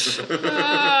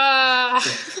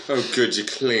 Oh, good, you're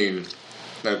clean.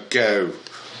 Now go.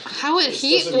 How would It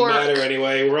heat doesn't work? matter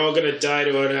anyway. We're all gonna die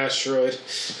to an asteroid.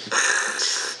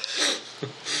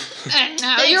 And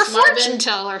now Thanks, you're a Marvin. fortune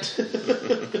teller.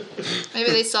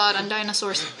 Maybe they saw it on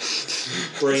dinosaurs.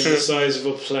 Brain the size of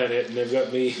a planet, and they've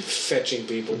got me fetching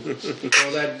people. You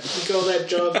call that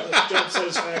job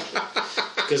satisfaction?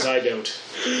 Because I don't.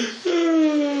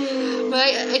 But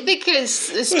I think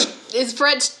his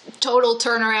Fred's total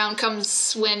turnaround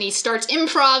comes when he starts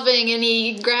improvising and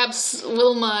he grabs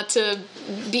Wilma to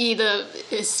be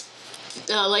his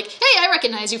like, hey, I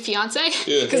recognize you, fiance.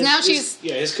 Because now she's...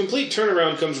 his complete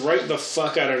turnaround comes right the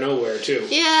fuck out of nowhere, too.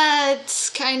 Yeah, it's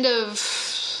kind of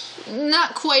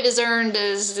not quite as earned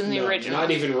as in the original.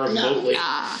 Not even remotely.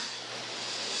 Nah.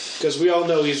 Because we all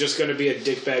know he's just going to be a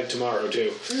dickbag tomorrow,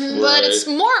 too. But it's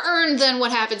more earned than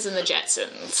what happens in the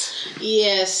Jetsons.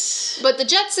 Yes. But the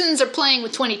Jetsons are playing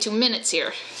with 22 minutes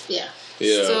here. Yeah.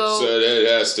 Yeah, So it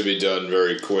has to be done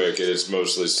very quick, and it's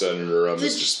mostly centered around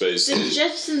Mr. Spacey. The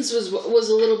Jetsons was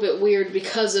a little bit weird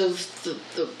because of the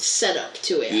setup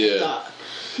to it, I thought.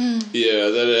 Yeah,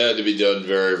 that it had to be done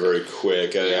very, very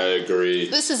quick. I agree.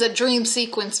 this is a dream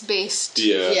sequence based.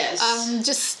 Yeah. Yes.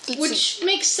 Which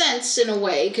makes sense in a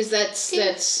way, because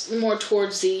that's more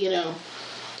towards the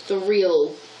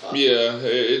real. Yeah,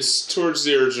 it's towards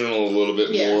the original a little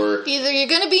bit more. Either you're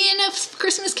going to be in a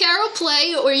Christmas Carol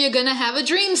play or you're going to have a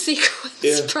dream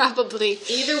sequence, probably.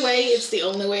 Either way, it's the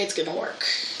only way it's going to work.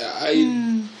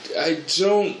 I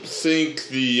don't think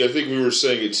I think we were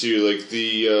saying it too, like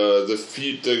the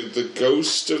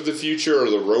ghost of the future,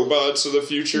 or the robots of the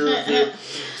future, the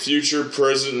future,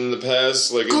 present, and the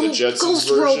past, like in the Jetsons ghost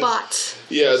version. Robots.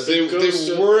 Yeah, they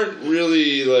weren't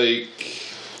really like...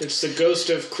 It's the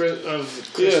ghost of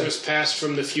Christmas past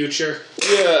from the future.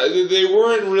 Yeah, they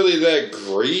weren't really that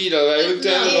great. I looked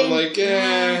at them, I'm like,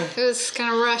 It was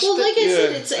kind of rushed. Well, but like I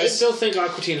said, I still think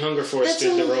Aqua Teen Hunger Force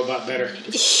did the robot better.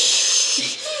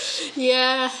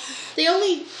 yeah. they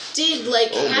only did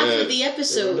half of the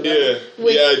episode. yeah,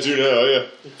 I do know,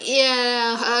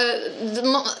 Yeah,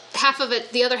 half of it,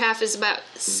 the other half is about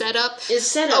setup. It's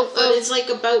setup, but it's like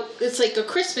a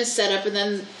Christmas setup, and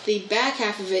then the back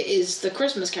half of it is the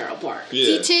Christmas Carol part.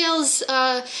 Yeah. Details,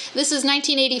 this is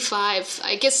 1985.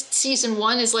 I guess season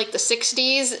 1 is like the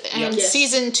 60s, and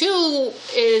season 2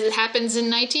 happens in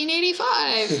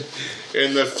 1985.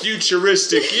 In the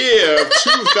futuristic year of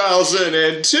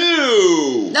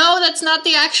 2002! No, that's not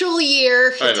the actual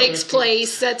year it takes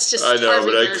place. That's just I know,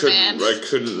 but I Harvey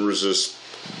couldn't resist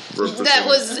referencing... That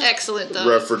was excellent, though.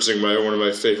 Referencing one of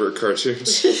my favorite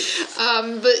cartoons.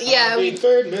 But yeah...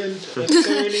 Birdman.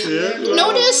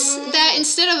 Notice that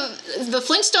instead of... The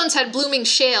Flintstones had blooming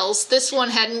shales, this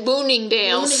one had mooning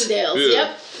dales.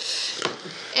 Yep.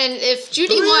 And if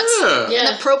Judy wants an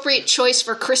appropriate choice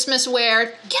for Christmas wear,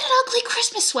 get an ugly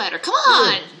Christmas sweater. Come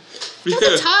on! For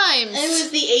the times. It was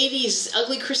the 80s.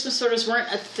 Ugly Christmas sweaters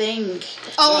weren't a thing.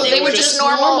 Oh, they were just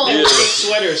normal. They were just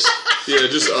sweaters. Yeah,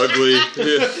 just ugly.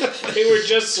 Yeah. They were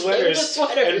just sweaters.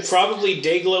 And probably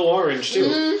Dayglow orange, too.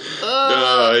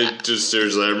 Mm-hmm.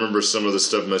 Seriously, I remember some of the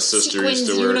stuff my sister used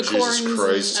to Sequins, wear. unicorns, Jesus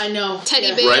Christ. I know.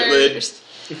 Teddy Right lid. bears.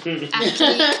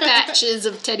 Acrylic patches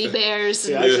of teddy bears.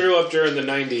 Yeah, I grew up during the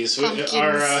 90s.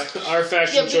 Our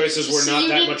fashion choices were not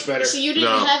that much better. So you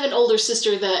didn't have an older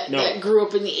sister that grew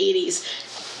up in the 80s.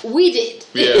 We did.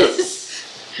 Yeah.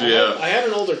 Yeah. I had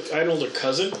an older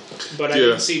cousin, but I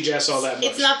didn't see Jess all that much.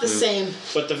 It's not the same.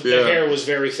 But the hair was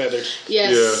very feathered.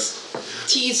 Yes.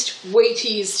 Teased. Way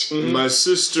teased. Mm-hmm. My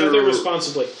sister... Feather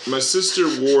responsibly. My sister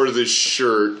wore this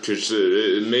shirt because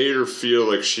it made her feel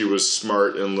like she was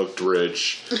smart and looked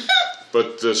rich.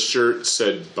 But the shirt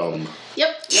said bum.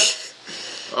 Yep.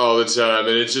 All the time,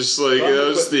 and it's just like,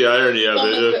 that's the irony of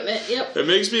it. Yep. It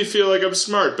makes me feel like I'm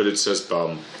smart, but it says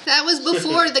bum. That was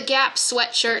before the Gap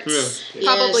sweatshirts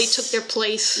probably took their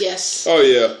place. Yes. Oh,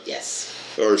 yeah. Yes.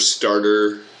 Or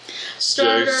Starter,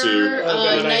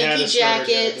 Nike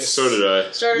jackets. So did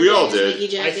I. Starter we all Nike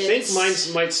did. jackets. I think mine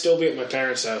might still be at my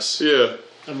parents' house. Yeah.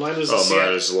 And mine was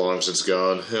mine is long since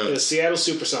gone. Yeah. the Seattle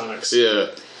Supersonics.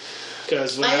 Yeah.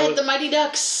 Because I had the Mighty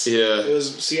Ducks. Yeah. It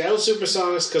was Seattle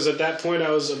Supersonics because at that point I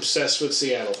was obsessed with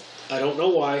Seattle. I don't know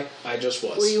why. I just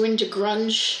was. Were you into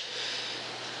grunge?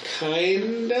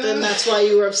 Kinda. Then that's why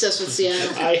you were obsessed with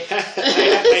Seattle. I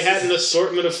had an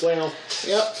assortment of flannel.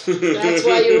 Yep. That's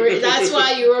why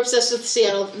you were obsessed with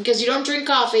Seattle, because you don't drink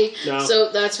coffee. No. So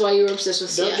that's why you were obsessed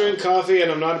with Seattle. Don't drink coffee,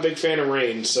 and I'm not a big fan of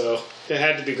rain, so it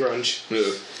had to be grunge.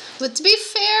 Yeah. But to be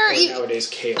fair, Nowadays,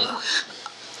 kale.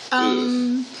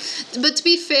 but to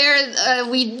be fair,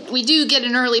 we do get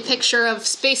an early picture of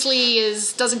Space Lee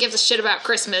doesn't give a shit about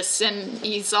Christmas, and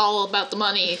he's all about the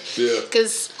money. Yeah.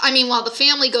 Because while the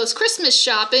family goes Christmas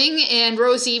shopping, and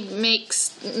Rosie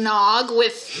makes nog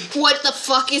with what the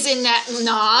fuck is in that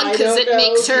nog, because it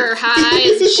makes her high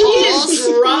as balls. She is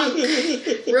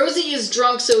drunk. Rosie is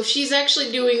drunk, so if she's actually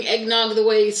doing eggnog the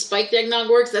way spiked eggnog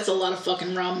works, that's a lot of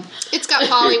fucking rum. It's got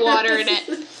poly water in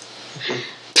it.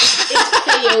 It's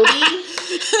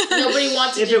peyote. Nobody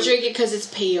wants to drink it because it's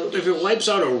peyote. If it wipes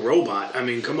out a robot, I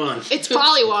mean, come on. It's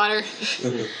poly water.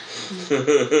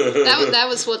 that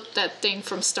was what that thing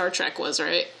from Star Trek was,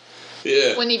 right?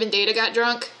 Yeah. When even Data got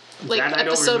drunk, like That I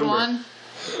don't episode remember.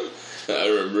 1. I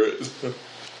remember it.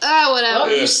 Whatever. Oh,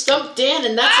 you stumped Dan,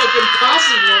 and that's like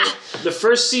impossible. The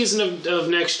first season of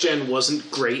Next Gen wasn't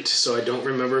great, so I don't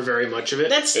remember very much of it.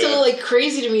 That's still like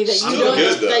crazy to me that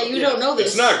you don't know this.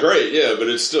 It's not great, yeah, but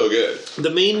it's still good.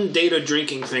 The main Data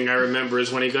drinking thing I remember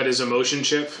is when he got his emotion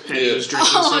chip and he was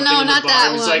drinking something in the not bar, that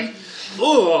and it's one. like,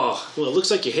 oh, well, it looks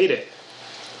like you hate it.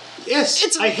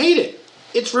 Yes, I hate it.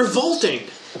 It's revolting.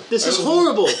 This is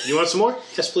horrible. You want some more?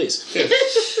 Yes, please. Yeah.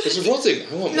 It's revolting.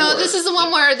 I want more. No, this is the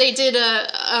one where they did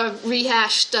a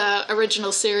rehashed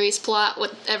original series plot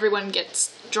with everyone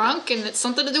gets drunk and it's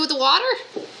something to do with the water.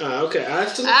 Okay, I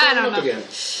have to look that up again.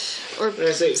 Or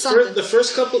I say, something. the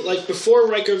first couple, like before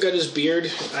Riker got his beard,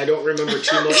 I don't remember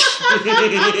too much.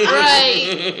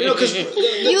 Right. You know, because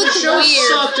the show weird.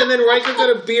 sucked, and then Riker got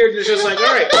a beard, and it's just like,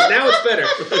 all right, now it's better.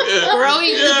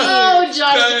 Growing the beard. Oh,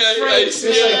 Jonathan Frakes,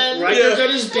 man. Riker got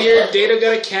his beard, Data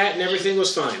got a cat, and everything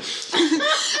was fine.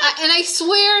 And I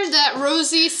swear that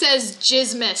Rosie says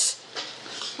jizmus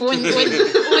when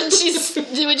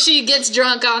she gets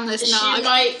drunk on this nog. She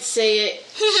might say it.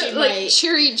 She like might.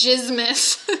 cherry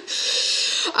jizmus.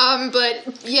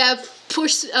 But yeah, poor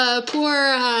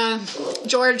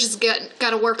George has got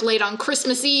to work late on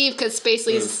Christmas Eve because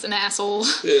Spacely's an asshole.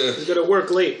 Yeah. He's got to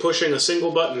work late pushing a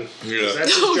single button. Yeah.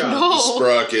 That's his job. No. The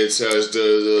sprockets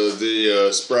the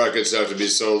sprockets have to be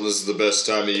sold. This is the best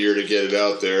time of year to get it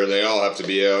out there, and they all have to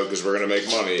be out because we're going to make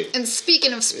money. And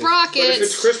speaking of But if sprockets,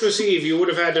 it's Christmas Eve, you would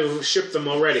have had to ship them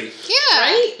already. yeah,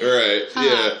 Right? Right,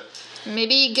 yeah.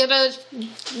 maybe get a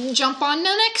jump on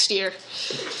next year.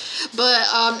 But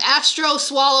Astro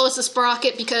swallows the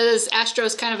sprocket because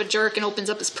Astro's kind of a jerk and opens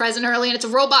up his present early, and it's a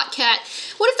robot cat.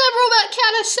 What if that robot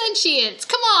cat has sentience?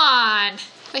 Come on.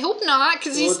 I hope not,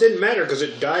 because Well, it didn't matter because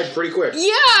it died pretty quick.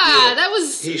 Yeah, that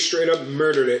was He straight up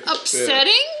murdered it.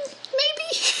 upsetting,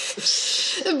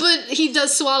 maybe? But he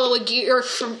does swallow a gear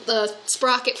from the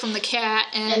sprocket from the cat,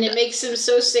 And it makes him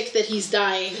so sick that he's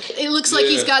dying. it looks like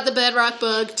he's got the bedrock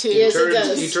bug, too. Yes, it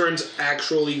does. He turns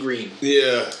actually green.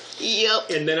 Yeah. Yep.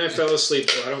 And then I fell asleep,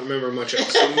 so I don't remember much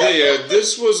else. Yeah,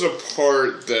 this was a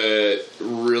part that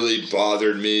really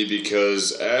bothered me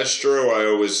because Astro I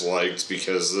always liked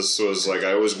because this was like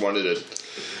I always wanted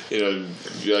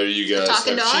you guys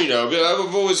talking dog?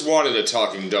 I've always wanted a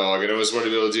talking dog, and I always wanted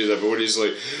to be able to do that. But when he's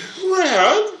like,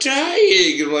 "Well, I'm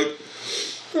dying," I'm like,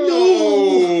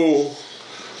 "No,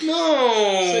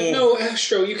 no, It's like, no,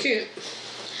 Astro, you can't."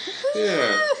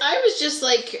 yeah." I was just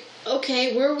like,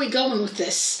 okay, where are we going with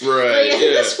this? Right, Like, at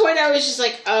yeah. this point, I was just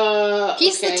like,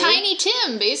 He's okay. the Tiny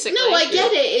Tim, basically. No, I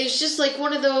get it. It's just like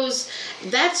one of those.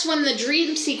 That's when the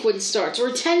dream sequence starts.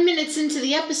 We're 10 minutes into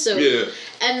the episode, Yeah.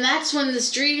 and that's when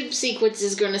this dream sequence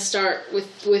is going to start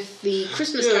with the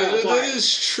Christmas Carol part. that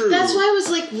is true. That's why I was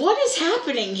like, what is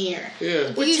happening here?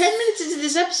 Yeah. We're 10 minutes into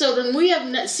this episode, and we have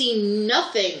not seen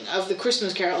nothing of the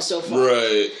Christmas Carol so far.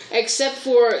 Right. Except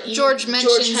for George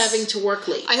mentions- having to work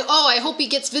late. I hope he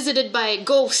gets visited by a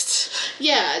ghost.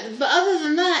 Yeah, but other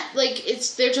than that, like,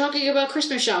 they're talking about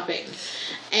Christmas shopping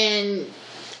and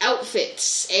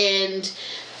outfits and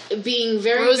being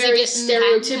very, Rosie very getting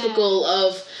stereotypical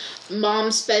of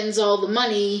mom spends all the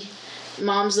money,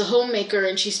 mom's the homemaker,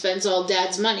 and she spends all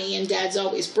dad's money, and dad's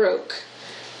always broke.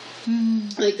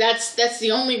 Like, that's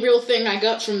the only real thing I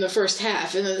got from the first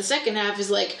half. And then the second half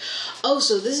is like, oh,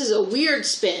 so this is a weird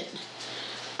spin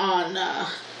on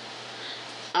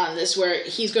this, where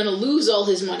he's going to lose all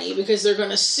his money because they're going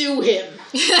to sue him.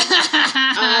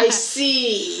 I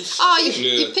see. Oh,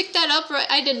 you picked that up, right?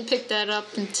 I didn't pick that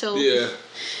up until... Yeah.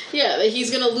 Yeah, that he's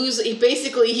going to lose.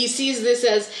 He sees this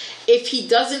as, if he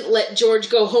doesn't let George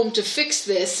go home to fix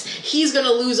this, he's going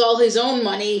to lose all his own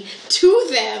money to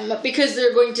them because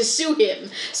they're going to sue him.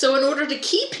 So in order to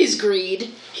keep his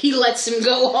greed, he lets him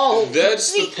go home.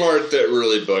 That's the part that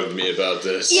really bugged me about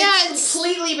this. Yeah, It's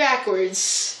completely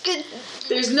backwards. It,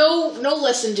 There's no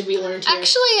lesson to be learned here.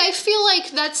 actually, I feel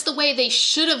like that's the way they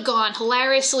should have gone.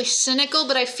 Hilariously cynical,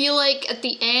 but I feel like at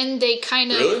the end they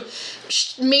kind of Really?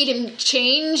 made him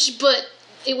change, but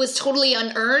it was totally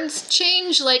unearned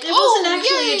change. Like, It wasn't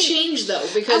actually yay. a change, though,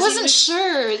 because I wasn't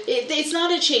sure. It's not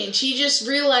a change. He just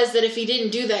realized that if he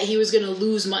didn't do that, he was going to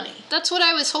lose money. That's what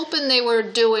I was hoping they were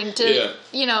doing to,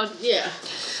 Yeah. Yeah.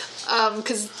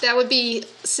 because that would be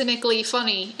cynically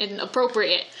funny and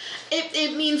appropriate.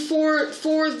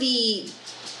 For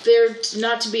there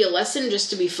not to be a lesson, just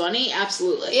to be funny,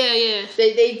 absolutely. Yeah.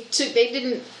 They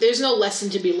didn't. There's no lesson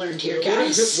to be learned here,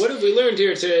 guys. What have we learned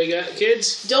here today,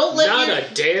 kids? Don't let Not your, a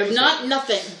damn thing. Not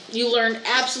nothing. You learned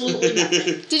absolutely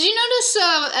nothing. Did you notice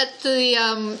at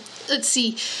the let's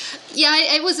see, yeah,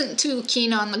 I wasn't too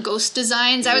keen on the ghost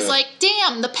designs. I was Yeah. like,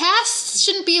 damn, the past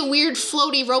shouldn't be a weird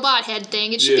floaty robot head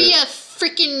thing. It should be Yeah. a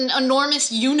freaking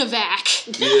enormous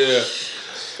univac. Yeah.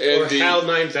 And Or HAL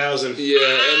 9000. Yeah,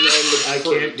 and I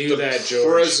can't do that, George.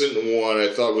 present one I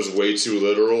thought was way too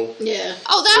literal. Yeah.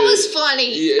 Oh, that was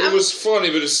funny. Yeah, it was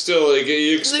funny, but it's still like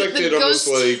you expected almost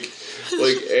ghost-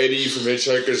 like Eddie from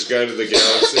Hitchhiker's Guide to the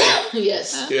Galaxy.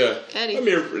 Yes. Yeah, Eddie. I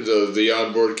mean the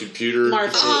onboard computer.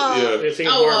 Marvin. Yeah, Anything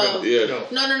Oh, Marvin? yeah.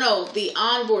 No. No. The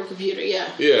onboard computer. Yeah.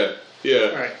 yeah.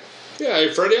 All right.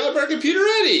 Yeah, Freddie onboard computer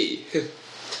Eddie.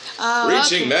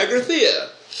 Reaching okay. Magrathea.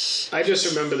 I just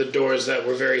remember the doors that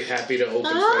were very happy to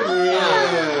open for me.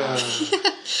 Yeah.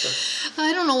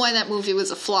 I don't know why that movie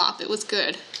was a flop. It was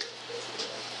good.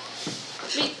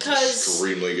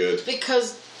 Extremely good.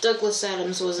 Because Douglas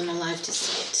Adams wasn't alive to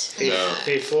see it. No.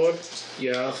 Hey, Ford.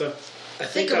 Yeah, Arthur. I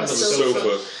think I'm I'm a a Sofa.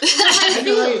 sofa. I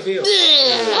know how you feel.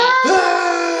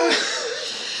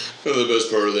 And the best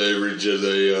part, they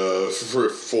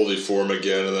fully form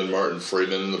again, and then Martin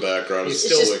Freeman in the background He's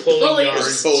is still like pulling yarn.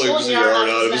 pulling the yarn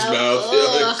out of his mouth.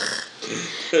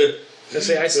 Yeah, I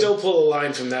say I still pull a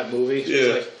line from that movie. Yeah.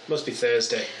 It's like, must be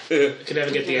Thursday. yeah. I can never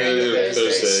get the end of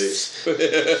Thursday.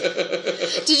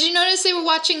 Thursday. Did you notice they were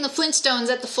watching the Flintstones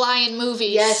at the fly-in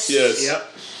movies? Yes. Yes. Yep.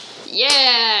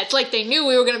 Yeah, it's like they knew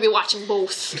we were going to be watching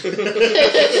both.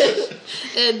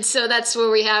 And so that's where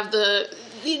we have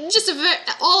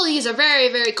all these are very,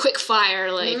 very quick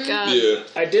fire. Like, Yeah.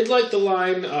 I did like the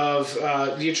line of,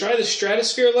 do you try the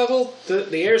stratosphere level?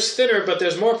 The air's thinner, but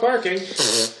there's more parking.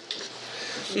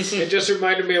 It just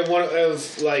reminded me of one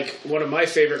of my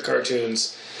favorite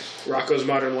cartoons, Rocko's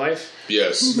Modern Life.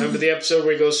 Yes. Remember the episode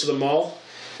where he goes to the mall?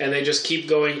 And they just keep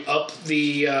going up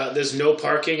there's no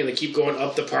parking, and they keep going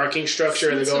up the parking structure,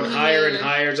 and they're going higher and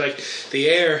higher. It's like, the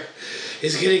air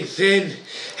is getting thin.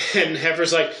 And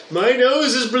Heifer's like, my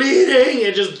nose is bleeding!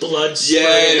 And just blood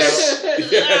spraying Yes. out.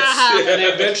 Yes. And they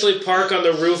eventually park on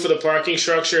the roof of the parking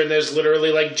structure, and there's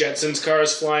literally like Jetsons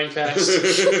cars flying past.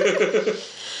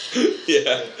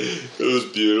 Yeah. It was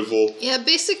beautiful. yeah,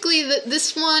 basically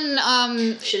this one,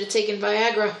 Should have taken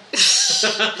Viagra.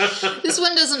 This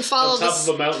one doesn't follow On top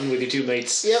of a mountain with your two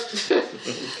mates. Yep.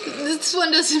 This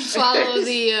one doesn't follow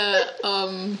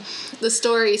the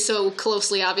story so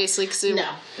closely, obviously, because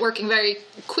they're working very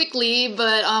quickly.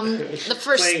 But the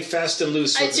first playing fast and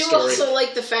loose. I with do the story. also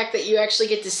like the fact that you actually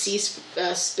get to see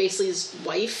Spacely's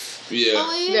wife Yeah.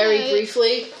 very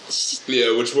briefly.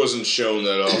 Yeah, which wasn't shown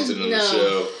that often in the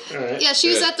show. All right. Yeah, she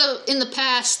was at in the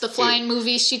past, the flying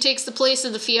movies. She takes the place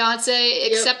of the fiance,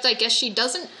 except I guess she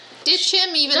doesn't ditch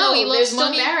him, even though he loves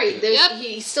money. They're still married.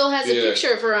 He still has a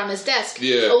picture of her on his desk.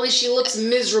 Yeah. Only she looks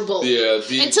miserable. Yeah.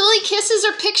 Until he kisses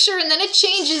her picture, and then it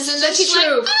changes, and then she's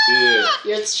true. like, ah!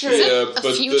 Yeah. It's true. Yeah, A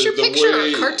but future the picture or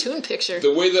way, a cartoon picture?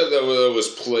 The way that was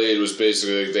played was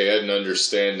basically like they had an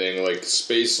understanding. Like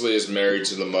Spacely is married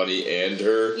to the money and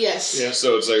her. Yes. Yeah.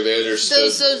 So it's like they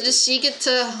understood. So does she get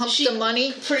to hump the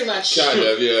money? Pretty much. Kind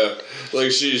of, yeah.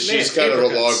 Like she's kind of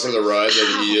along for the ride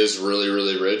that he is really,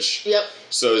 really rich. Yep.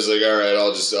 So he's like, all right,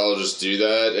 I'll just do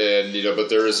that, and but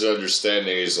there is an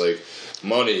understanding. He's like,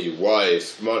 money,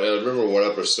 wife, money. I remember one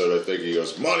episode. I think he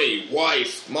goes, money,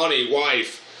 wife.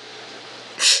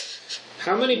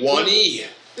 How many? Money.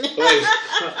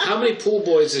 How many pool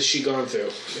boys has she gone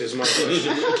through? Is my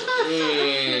question.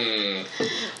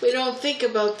 We don't think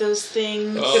about those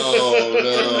things. Oh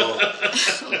no.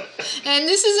 And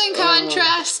this is in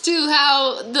contrast to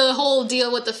how the whole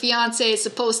deal with the fiance is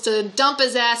supposed to dump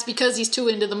his ass because he's too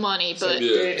into the money. But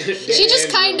she just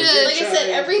kind of... Like I said,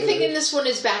 everything in this one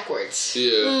is backwards.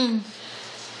 Yeah.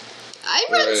 I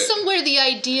read somewhere the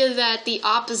idea that the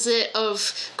opposite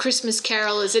of Christmas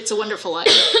Carol is It's a Wonderful Life.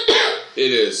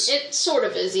 It is. It sort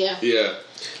of is, yeah. Yeah.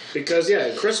 Because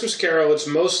Christmas Carol, it's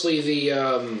mostly the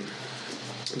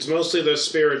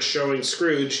spirits showing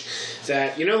Scrooge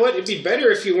that, you know what, it'd be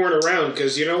better if you weren't around,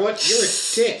 because you know what, you're a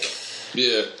dick.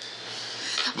 Yeah.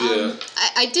 Yeah.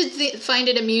 I did find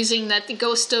it amusing that the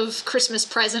ghost of Christmas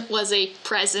Present was a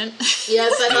present.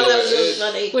 Yes, I thought that was really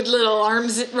funny. With little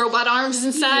robot arms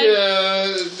inside.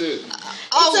 Yeah.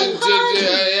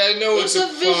 I know it's a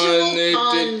pun.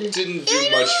 It didn't do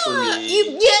much for me.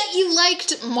 You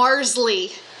liked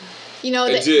Marsley. You know,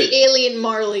 the alien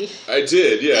Marley. I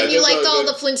did, yeah. And you liked all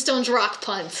the Flintstones rock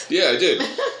puns. Yeah, I did.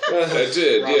 I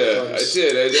did, yeah. I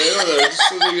did. I don't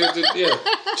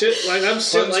know. I'm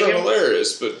still puns are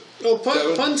hilarious, but...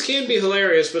 puns can be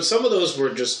hilarious, but some of those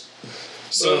were just...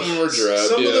 Some of them were drab,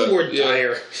 Some of them were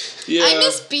dire. Yeah. I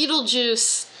miss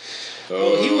Beetlejuice.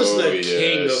 Oh, he was the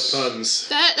king of puns.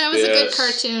 That was a good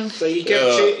cartoon. So he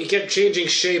kept changing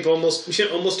shape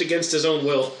almost against his own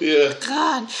will. Yeah.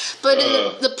 God. But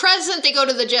in the present, they go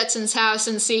to the Jetsons' house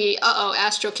and see,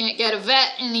 Astro can't get a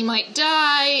vet and he might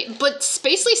die. But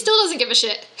Spacely still doesn't give a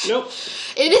shit. Nope.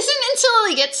 It isn't until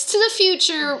he gets to the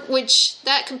future, which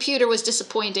that computer was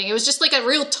disappointing. It was just like a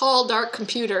real tall, dark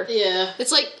computer. Yeah.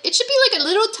 It's like, it should be like a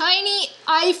little tiny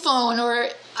iPhone or...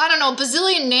 I don't know, a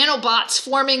bazillion nanobots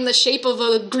forming the shape of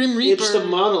a Grim Reaper. It's the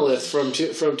monolith from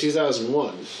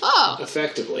 2001. Oh.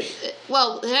 Effectively.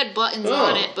 Well, it had buttons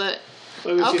on it, but...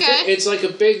 I mean, it's like a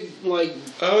big, like...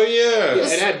 Oh, yeah.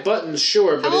 It had buttons,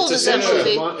 sure, but How it's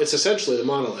essentially the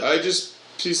monolith. I just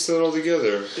pieced that all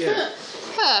together. Yeah.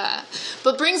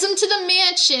 But brings them to the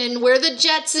mansion where the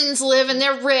Jetsons live, and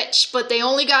they're rich, but they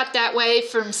only got that way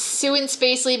from Sue and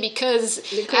Spacely because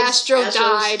Astro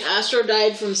died. Astro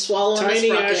died from swallowing Tiny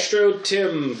a sprocket. Astro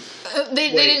Tim. They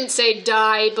didn't say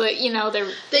die, but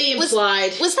they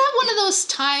implied. Was that one of those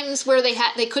times where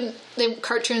the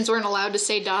cartoons weren't allowed to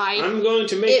say die? I'm going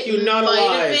to make you not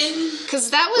alive. Because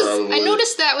that was, Probably. I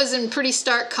noticed that was in pretty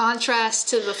stark contrast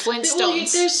to the Flintstones. Well,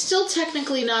 they're still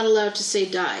technically not allowed to say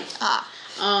die.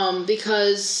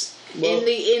 Because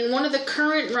in one of the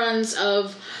current runs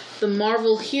of the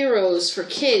Marvel Heroes for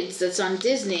Kids that's on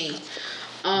Disney,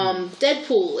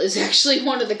 Deadpool is actually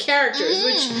one of the characters.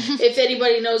 Which, if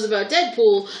anybody knows about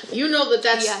Deadpool, you know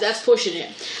that's pushing it.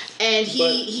 And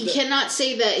he cannot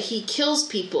say that he kills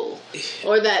people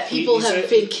or that people have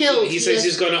been killed. He says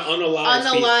he's going to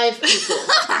unalive people.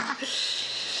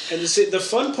 And the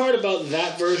fun part about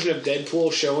that version of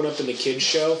Deadpool showing up in the kids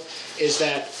show is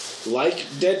that, like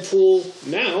Deadpool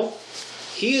now,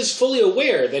 he is fully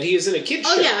aware that he is in a kids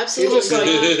show. Oh yeah, absolutely. He's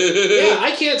just like,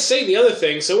 I can't say the other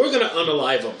thing, so we're going to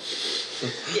unalive him.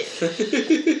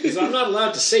 Because I'm not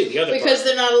allowed to say the other because part.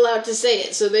 they're not allowed to say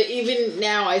it. So that even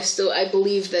now, I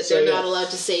believe that they're not allowed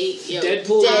to say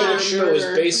Deadpool in that show is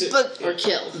basically or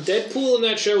kill. Deadpool in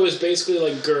that show is basically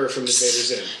like Gurr from Invader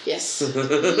Zim. Yes.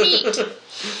 Neat.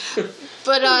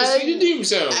 But I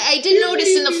did notice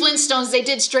in the Flintstones they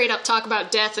did straight up talk about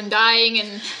death and dying,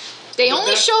 and They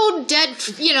only showed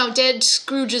dead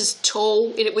Scrooge's toe,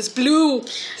 and it was blue.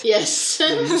 Yes.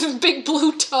 Big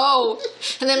blue toe.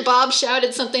 And then Bob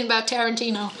shouted something about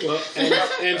Tarantino. Well,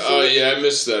 and for, Oh yeah, I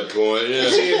missed that point.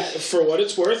 Yeah. for what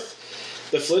it's worth,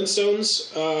 the Flintstones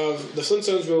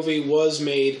movie was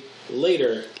made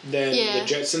later than the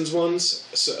Jetsons ones.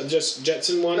 So just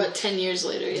Jetson one. About 10 years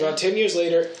later. Yeah. About 10 years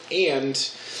later, and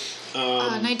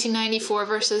 1994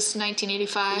 versus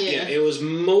 1985. yeah, it was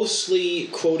mostly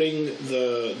quoting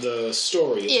the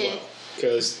story as well,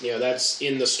 because that's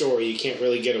in the story. You can't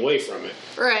really get away from it.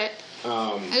 Right.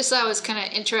 I just thought it was kind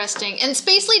of interesting. And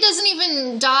Spacely doesn't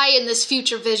even die in this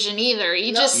future vision either.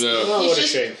 He's Oh, what a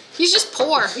shame. He's just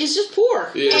poor. He's just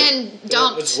poor. Yeah. And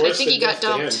dumped. It's worse I think he than got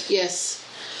death to him. dumped. Yes.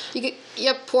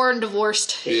 Poor and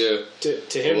divorced. Yeah.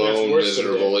 To him, Alone, that's worse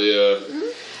miserable. than Yeah.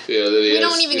 Yeah. That We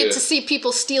don't even get to see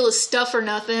people steal his stuff or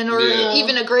nothing, or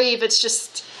even a grave. It's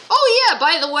just, oh yeah,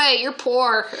 by the way, you're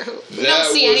poor. We don't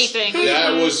see anything.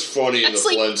 That was funny in the That's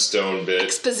like Flintstone bit.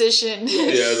 Exposition.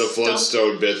 Yeah, the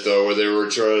Flintstone bit though, where they were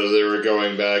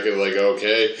going back and like,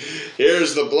 okay,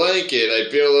 here's the blanket. I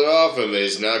peel it off him.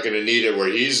 He's not going to need it where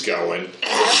he's going.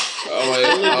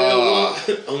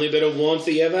 only bit of warmth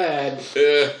he ever had.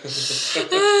 Yeah.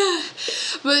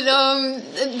 But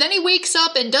then he wakes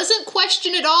up and doesn't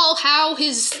question at all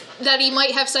that he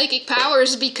might have psychic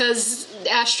powers because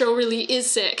Astro really is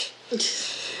sick.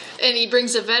 And he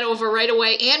brings a vet over right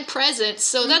away and presents.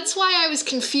 So that's why I was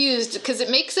confused, because it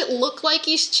makes it look like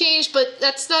he's changed, but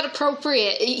that's not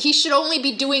appropriate. He should only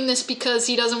be doing this because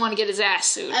he doesn't want to get his ass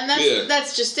sued. And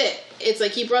that's just it. It's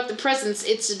like he brought the presents.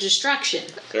 It's a distraction.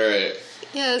 All right.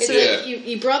 Yeah, It's like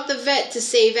you brought the vet to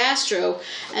save Astro,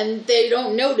 and they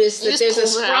don't notice that there's a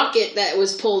sprocket that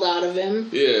was pulled out of him.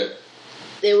 Yeah.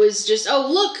 It was just,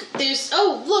 look,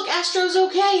 Astro's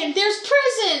okay, and there's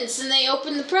presents! And they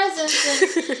open the presents,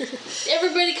 and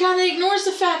everybody kind of ignores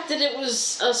the fact that it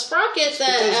was a sprocket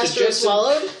that Astro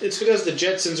swallowed. It's because the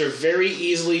Jetsons are very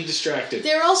easily distracted.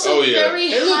 They're also very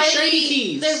shiny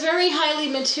keys. They're very highly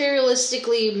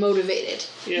materialistically motivated.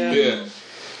 Yeah. Yeah.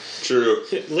 True.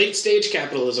 Late stage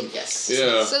capitalism. Yes.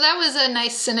 Yeah. So that was a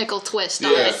nice cynical twist on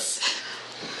Yes. it.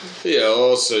 Yeah,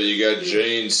 also, you got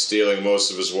Jane stealing most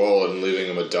of his wallet and leaving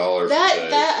him $1 for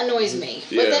That annoys me.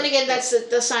 But then again, that's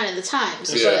the sign of the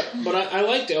times. Yeah. But I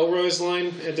liked Elroy's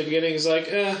line at the beginning. He's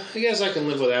like, I guess I can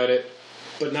live without it,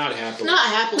 but not happily. Not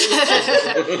happily.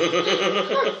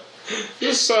 It's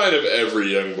a sign of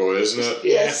every young boy, isn't it?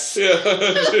 Yes. Yeah.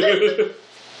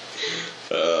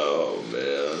 Oh,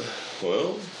 man.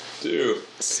 Well,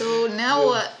 So now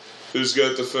what? Who's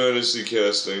got the fantasy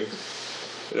casting?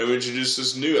 And I've introduced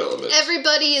this new element.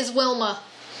 Everybody is Wilma.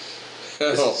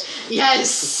 Hell.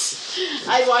 Yes.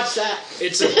 I'd watch that.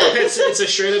 It's a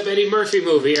straight up Eddie Murphy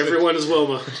movie. Everyone is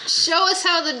Wilma. Show us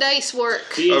how the dice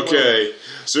work. Okay,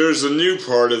 so there's a new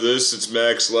part of this since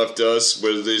Max left us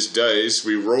with these dice.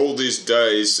 We roll these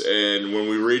dice, and when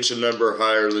we reach a number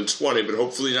higher than 20, but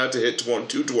hopefully not to hit 2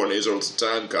 20s or else the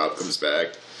time cop comes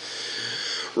back,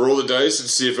 roll the dice and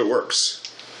see if it works.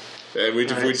 And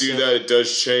if we do that, it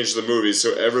does change the movie.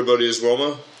 So everybody is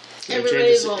Wilma? Everybody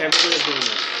is Wilma.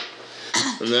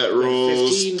 And that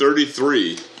rolls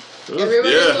 33.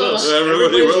 Everybody is Wilma.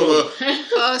 Everybody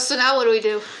Wilma. So now what do we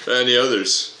do? Any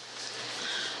others?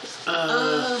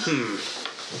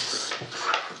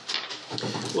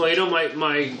 Well,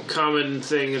 my common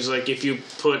thing is like if you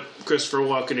put Christopher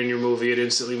Walken in your movie, it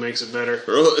instantly makes it better.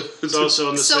 It's also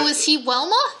on the So is he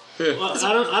Wilma? Yeah. Well,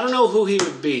 I don't know who he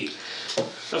would be.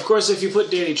 Of course, if you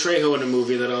put Danny Trejo in a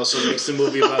movie, that also makes the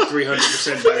movie about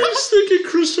 300% better. I was thinking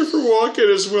Christopher Walken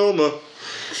as Wilma.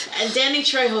 And Danny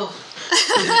Trejo.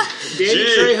 Danny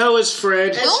Trejo is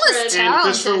Fred, Wilma's and talented.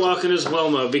 Christopher Walken is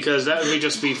Wilma, because that would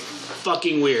just be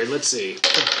fucking weird. Let's see.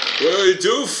 What do you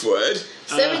do, Fred?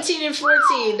 17 and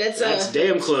 14. That's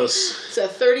Damn close. it's a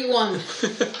 31.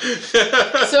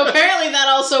 So apparently that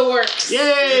also works.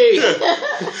 Yay!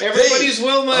 Everybody's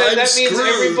Wilma, I'm and that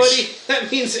Scrooge.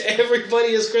 means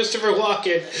everybody is Christopher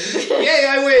Walken. Yay!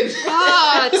 I win.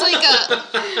 Oh, it's like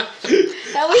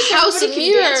At least House everybody of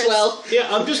can dance Mirrors. well.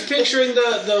 Yeah, I'm just picturing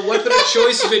the weapon of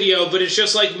choice video, but it's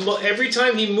just like every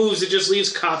time he moves, it just leaves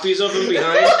copies of him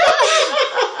behind.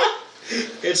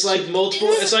 It's like multiple.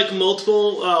 It's like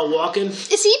multiple Walken.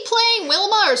 Is he playing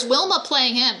Wilma or is Wilma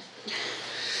playing him?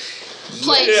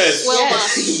 Playing Yes. Wilma.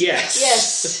 Yes.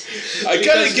 Yes. I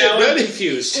gotta Because get now I'm ready.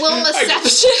 confused.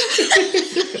 Wilmaception.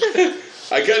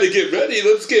 I gotta get ready.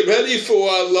 Let's get ready for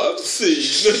our love scene.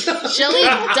 Jelly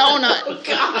donut.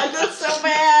 God, that's so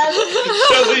bad.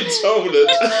 Jelly donut.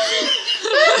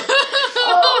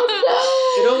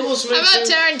 It almost How makes about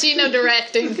him. Tarantino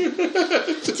directing?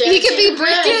 He could be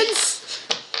Brickens.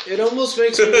 It almost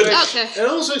makes me wish. Okay. It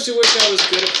almost makes me wish I was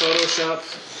good at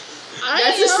Photoshop.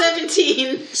 That's a 17.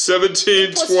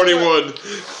 1721.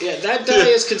 Yeah, that die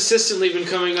has consistently been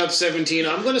coming up 17.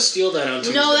 I'm going to steal that on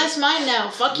Tuesday. No, that's mine now.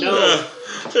 Fuck you. No.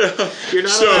 You're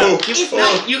not So- allowed. It's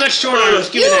not. You got short arms.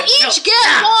 Give You me that. each No.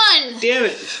 get one! Damn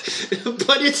it.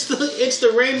 But it's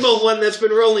the rainbow one that's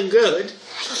been rolling good.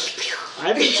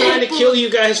 I've been trying to kill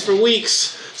you guys for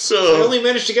weeks. I So, only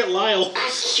managed to get Lyle.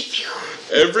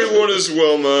 everyone is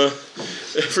Wilma.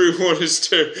 Everyone is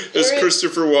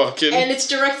Christopher Walken. And it's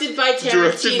directed by Tarantino.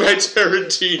 Directed by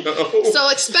Tarantino. So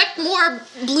expect more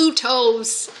blue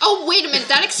toes. Oh, wait a minute.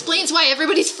 That explains why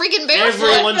everybody's friggin' barefoot.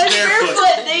 Everyone's That's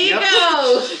barefoot. There you Yep.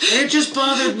 go. And it just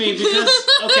bothered me because,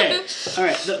 okay,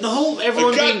 alright, the whole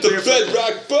everyone I being got the barefoot.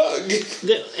 bedrock bug.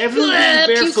 Everyone Blah, being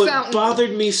puke barefoot fountain.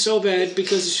 bothered me so bad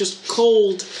because it's just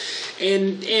cold.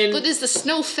 And What is the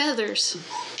snow feathers?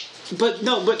 but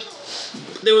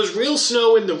there was real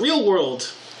snow in the real world.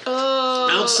 Oh.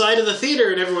 Outside of the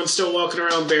theater, and everyone's still walking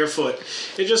around barefoot.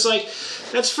 It's just like,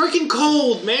 that's freaking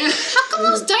cold, man. How come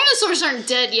those dinosaurs aren't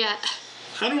dead yet?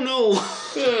 I don't know.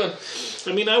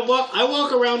 I mean, I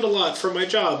walk around a lot for my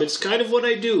job. It's kind of what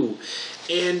I do,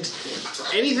 and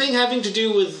anything having to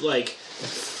do with like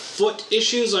foot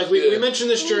issues, like we mentioned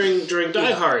this during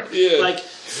Die Hard, like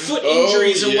foot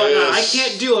injuries and whatnot. I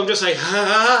can't do. I'm just like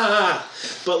ha.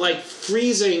 But like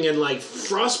freezing and like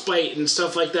frostbite and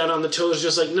stuff like that on the toes,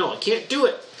 just like no, I can't do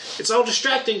it. It's all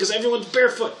distracting because everyone's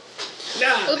barefoot.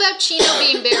 What about Chino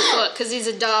being barefoot because he's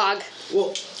a dog?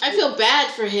 Well, I feel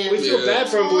bad for him. we feel bad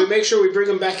for him, but we make sure we bring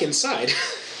him back inside.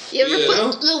 You ever Yeah.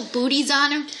 put little booties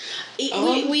on him?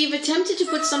 We've attempted to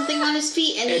put something on his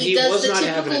feet, and And he he does was the not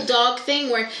having typical it. dog thing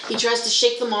where he tries to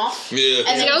shake them off, Yeah.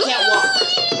 and then he can't walk.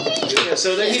 Yeah,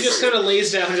 so then he just kind of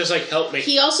lays down and just like, help me.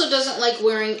 He also doesn't like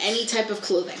wearing any type of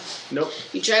clothing. Nope.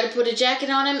 You try to put a jacket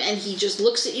on him, and he just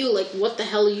looks at you like, "What the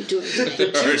hell are you doing to me?"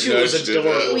 Tutu was Nudge did that.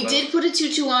 adorable. We did put a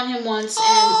tutu on him once,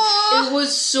 Aw. and it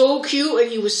was so cute, and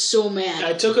he was so mad.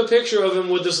 I took a picture of him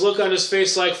with this look on his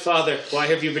face like, Father, why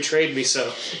have you betrayed me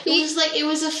so? It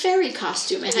was a fairy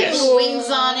costume. It had Yes. little wings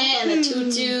on it and a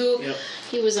tutu. Yep.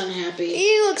 He was unhappy.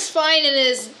 He looks fine in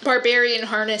his barbarian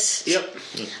harness. Yep.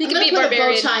 He I'm can gonna be put a bow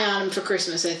barbarian. tie on him for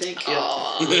Christmas, I think.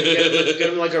 Get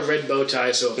him like a red bow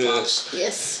tie so it pops.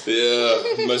 Yes.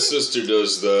 Yeah, my sister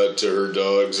does that to her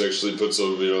dogs. Actually, puts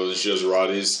them, she has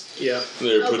Rotties. Yeah.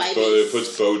 They Bites.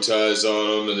 puts bow ties on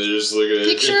them, and they just look at it.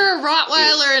 Picture a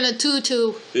Rottweiler in a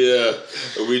tutu. Yeah,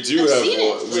 we do I've have seen it.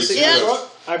 one. We do Yeah. have.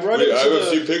 I brought him I to have a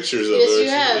the... few pictures of Yes, it. you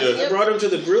have. Yeah. I brought him to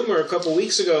the groomer a couple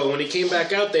weeks ago. When he came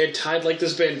back out, they had tied like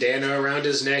this bandana around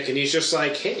his neck, and he's just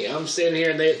like, "Hey, I'm standing here,"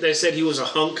 and they said he was a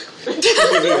hunk.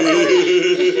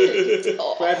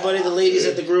 Right, buddy? The ladies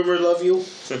at the groomer love you.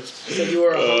 Said you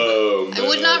were a hunk. Oh, man. I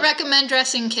would not recommend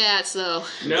dressing cats, though.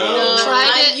 No.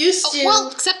 Tried I it. used to. Well,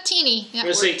 except Teeny. I'm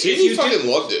gonna say, Teeny fucking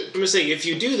loved it. I'm gonna say, if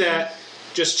you do that,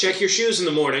 just check your shoes in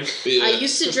the morning. Yeah. I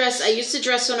used to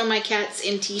dress one of my cats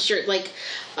in t-shirt, like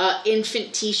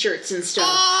infant t-shirts and stuff.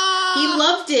 He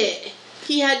loved it.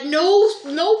 He had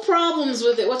no problems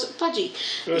with it. What's Pudgy?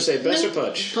 I'm gonna say, Bess or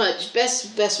Pudge? Pudge.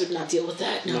 Bess would not deal with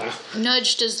that. No. Nah.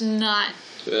 Nudge did not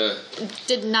Yeah.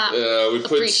 appreciate We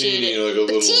put it. Teeny in like a But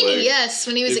little Teeny, like, yes,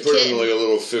 when he was you a put kid. him in like a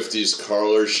little 50s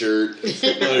Carler shirt.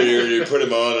 You put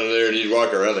him on in there and he'd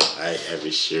walk around like, I have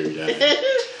a shirt on.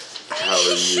 How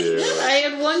are you? I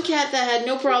had one cat that had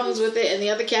no problems with it, and the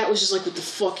other cat was just like, "What the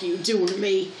fuck are you doing to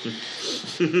me?"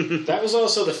 That was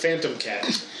also the Phantom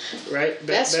Cat, right?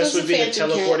 Bess Bess was would a be the phantom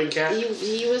teleporting cat.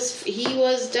 He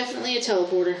was definitely a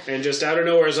teleporter. And just out of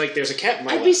nowhere, it's like, there's a cat in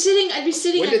my I'd lap. be sitting. When I'd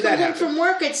did come that home happen? from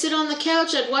work. I'd sit on the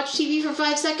couch. I'd watch TV for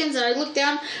 5 seconds, and I'd look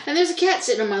down, and there's a cat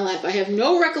sitting on my lap. I have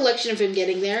no recollection of him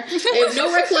getting there. I have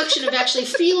no recollection of actually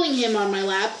feeling him on my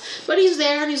lap. But he's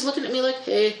there, and he's looking at me like,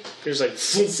 "Hey, He was like,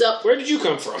 what's up?" where did you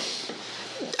come from?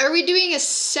 Are we doing a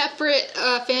separate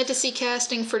fantasy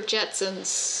casting for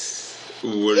Jetsons?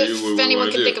 What If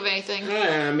anyone can think of anything.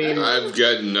 I mean, I've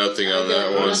got nothing on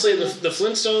that one. honestly, the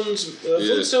Flintstones,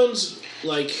 Flintstones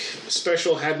like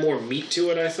special had more meat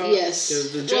to it. I thought. Yes.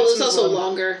 The Well, it's Jetsons also one-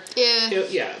 longer. Yeah.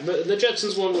 Yeah, but the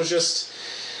Jetsons one was just.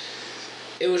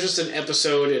 It was just an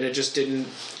episode, and it just didn't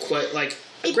quite like.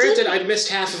 It Granted, didn't- I'd missed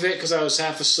half of it because I was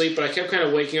half asleep, but I kept kind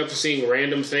of waking up and seeing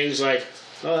random things like,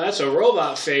 "Oh, that's a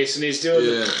robot face," and he's doing.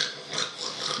 Yeah.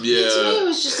 To me, it Yeah.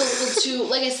 was just a little too.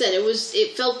 Like I said,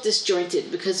 it felt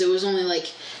disjointed because it was only like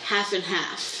half and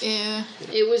half. Yeah.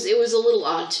 It was a little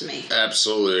odd to me.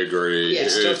 Absolutely agree. Yeah.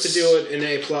 It's tough to do it in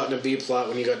A plot and a B plot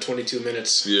when you got 22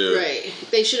 minutes. Yeah. Right.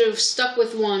 They should have stuck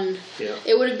with one. Yeah.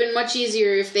 It would have been much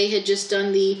easier if they had just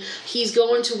done he's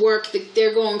going to work,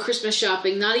 they're going Christmas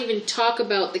shopping, not even talk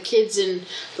about the kids and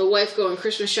the wife going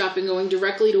Christmas shopping, going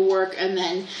directly to work, and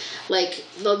then, like,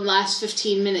 the last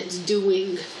 15 minutes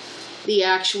doing the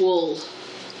actual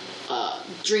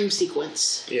dream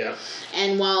sequence. Yeah.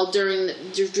 And while during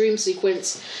the dream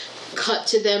sequence, cut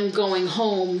to them going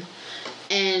home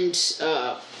and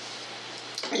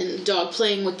the dog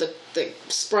playing with the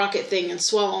sprocket thing and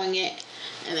swallowing it,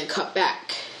 and then cut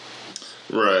back.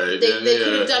 Right. They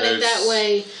could have done it that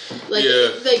way. Like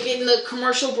in the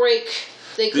commercial break,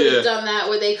 they could have done that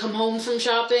where they come home from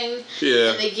shopping.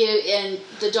 Yeah. And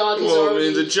the dog is Well, already...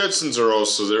 I mean, the Jetsons are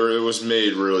also there. It was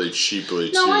made really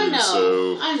cheaply, No, too. I know.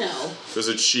 So I know. there's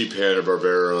a cheap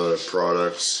Hanna-Barbera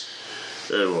products.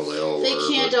 And, well, they all They were.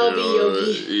 can't but, all be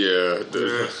Yogi. Yeah.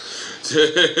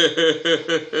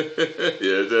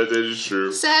 Yeah, that is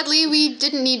true. Sadly, we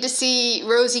didn't need to see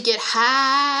Rosie get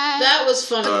high. That was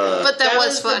funny. But that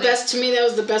was funny. The best, to me, that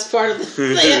was the best part of the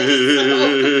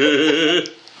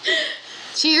episode.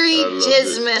 Cheery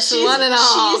Jismus, one and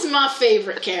all. She's my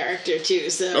favorite character, too,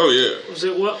 so... Oh, yeah.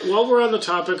 So while we're on the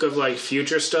topic of, like,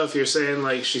 future stuff, you're saying,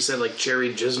 like, she said, like,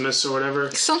 Cherry Jismus or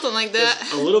whatever. Something like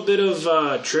that. A little bit of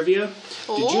trivia.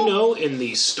 Oh. Did you know in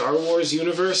the Star Wars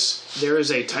universe, there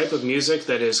is a type of music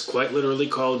that is quite literally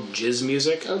called jizz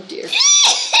music? Oh, dear.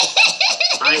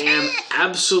 I am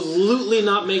absolutely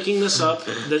not making this up.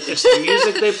 It's the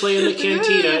music they play in the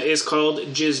cantina is called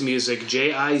jizz music,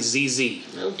 Jizz.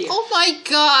 Oh, dear. Oh my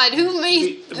god, who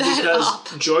made that Because up?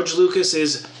 George Lucas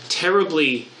is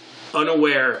terribly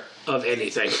unaware of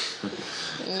anything.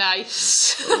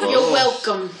 Nice. You're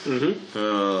welcome.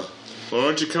 Why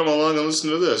don't you come along and listen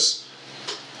to this?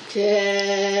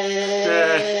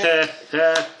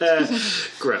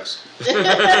 Gross. And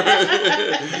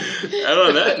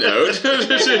on that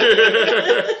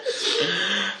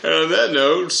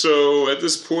note, so at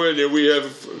this point we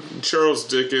have Charles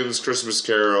Dickens' Christmas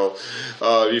Carol.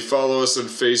 You follow us on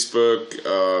Facebook,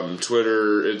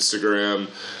 Twitter, Instagram.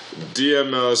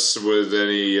 DM us with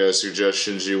any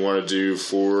suggestions you want to do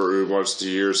for who wants to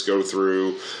hear us go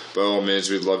through. By all means,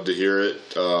 we'd love to hear it.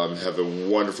 Have a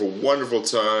wonderful, wonderful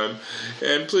time.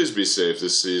 And please be safe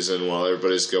this season while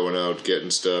everybody's going out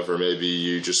getting stuff, or maybe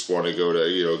you just want to go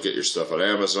to, get your stuff on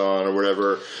Amazon or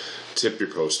whatever. Tip your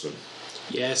postman.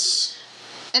 Yes.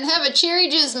 And have a Cherry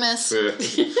Jismus.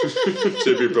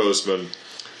 Tip your postman.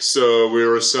 So we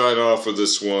will sign off with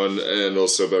this one, and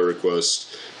also by request,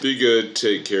 be good,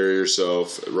 take care of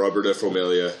yourself. Robert F.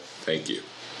 O'Melia, thank you.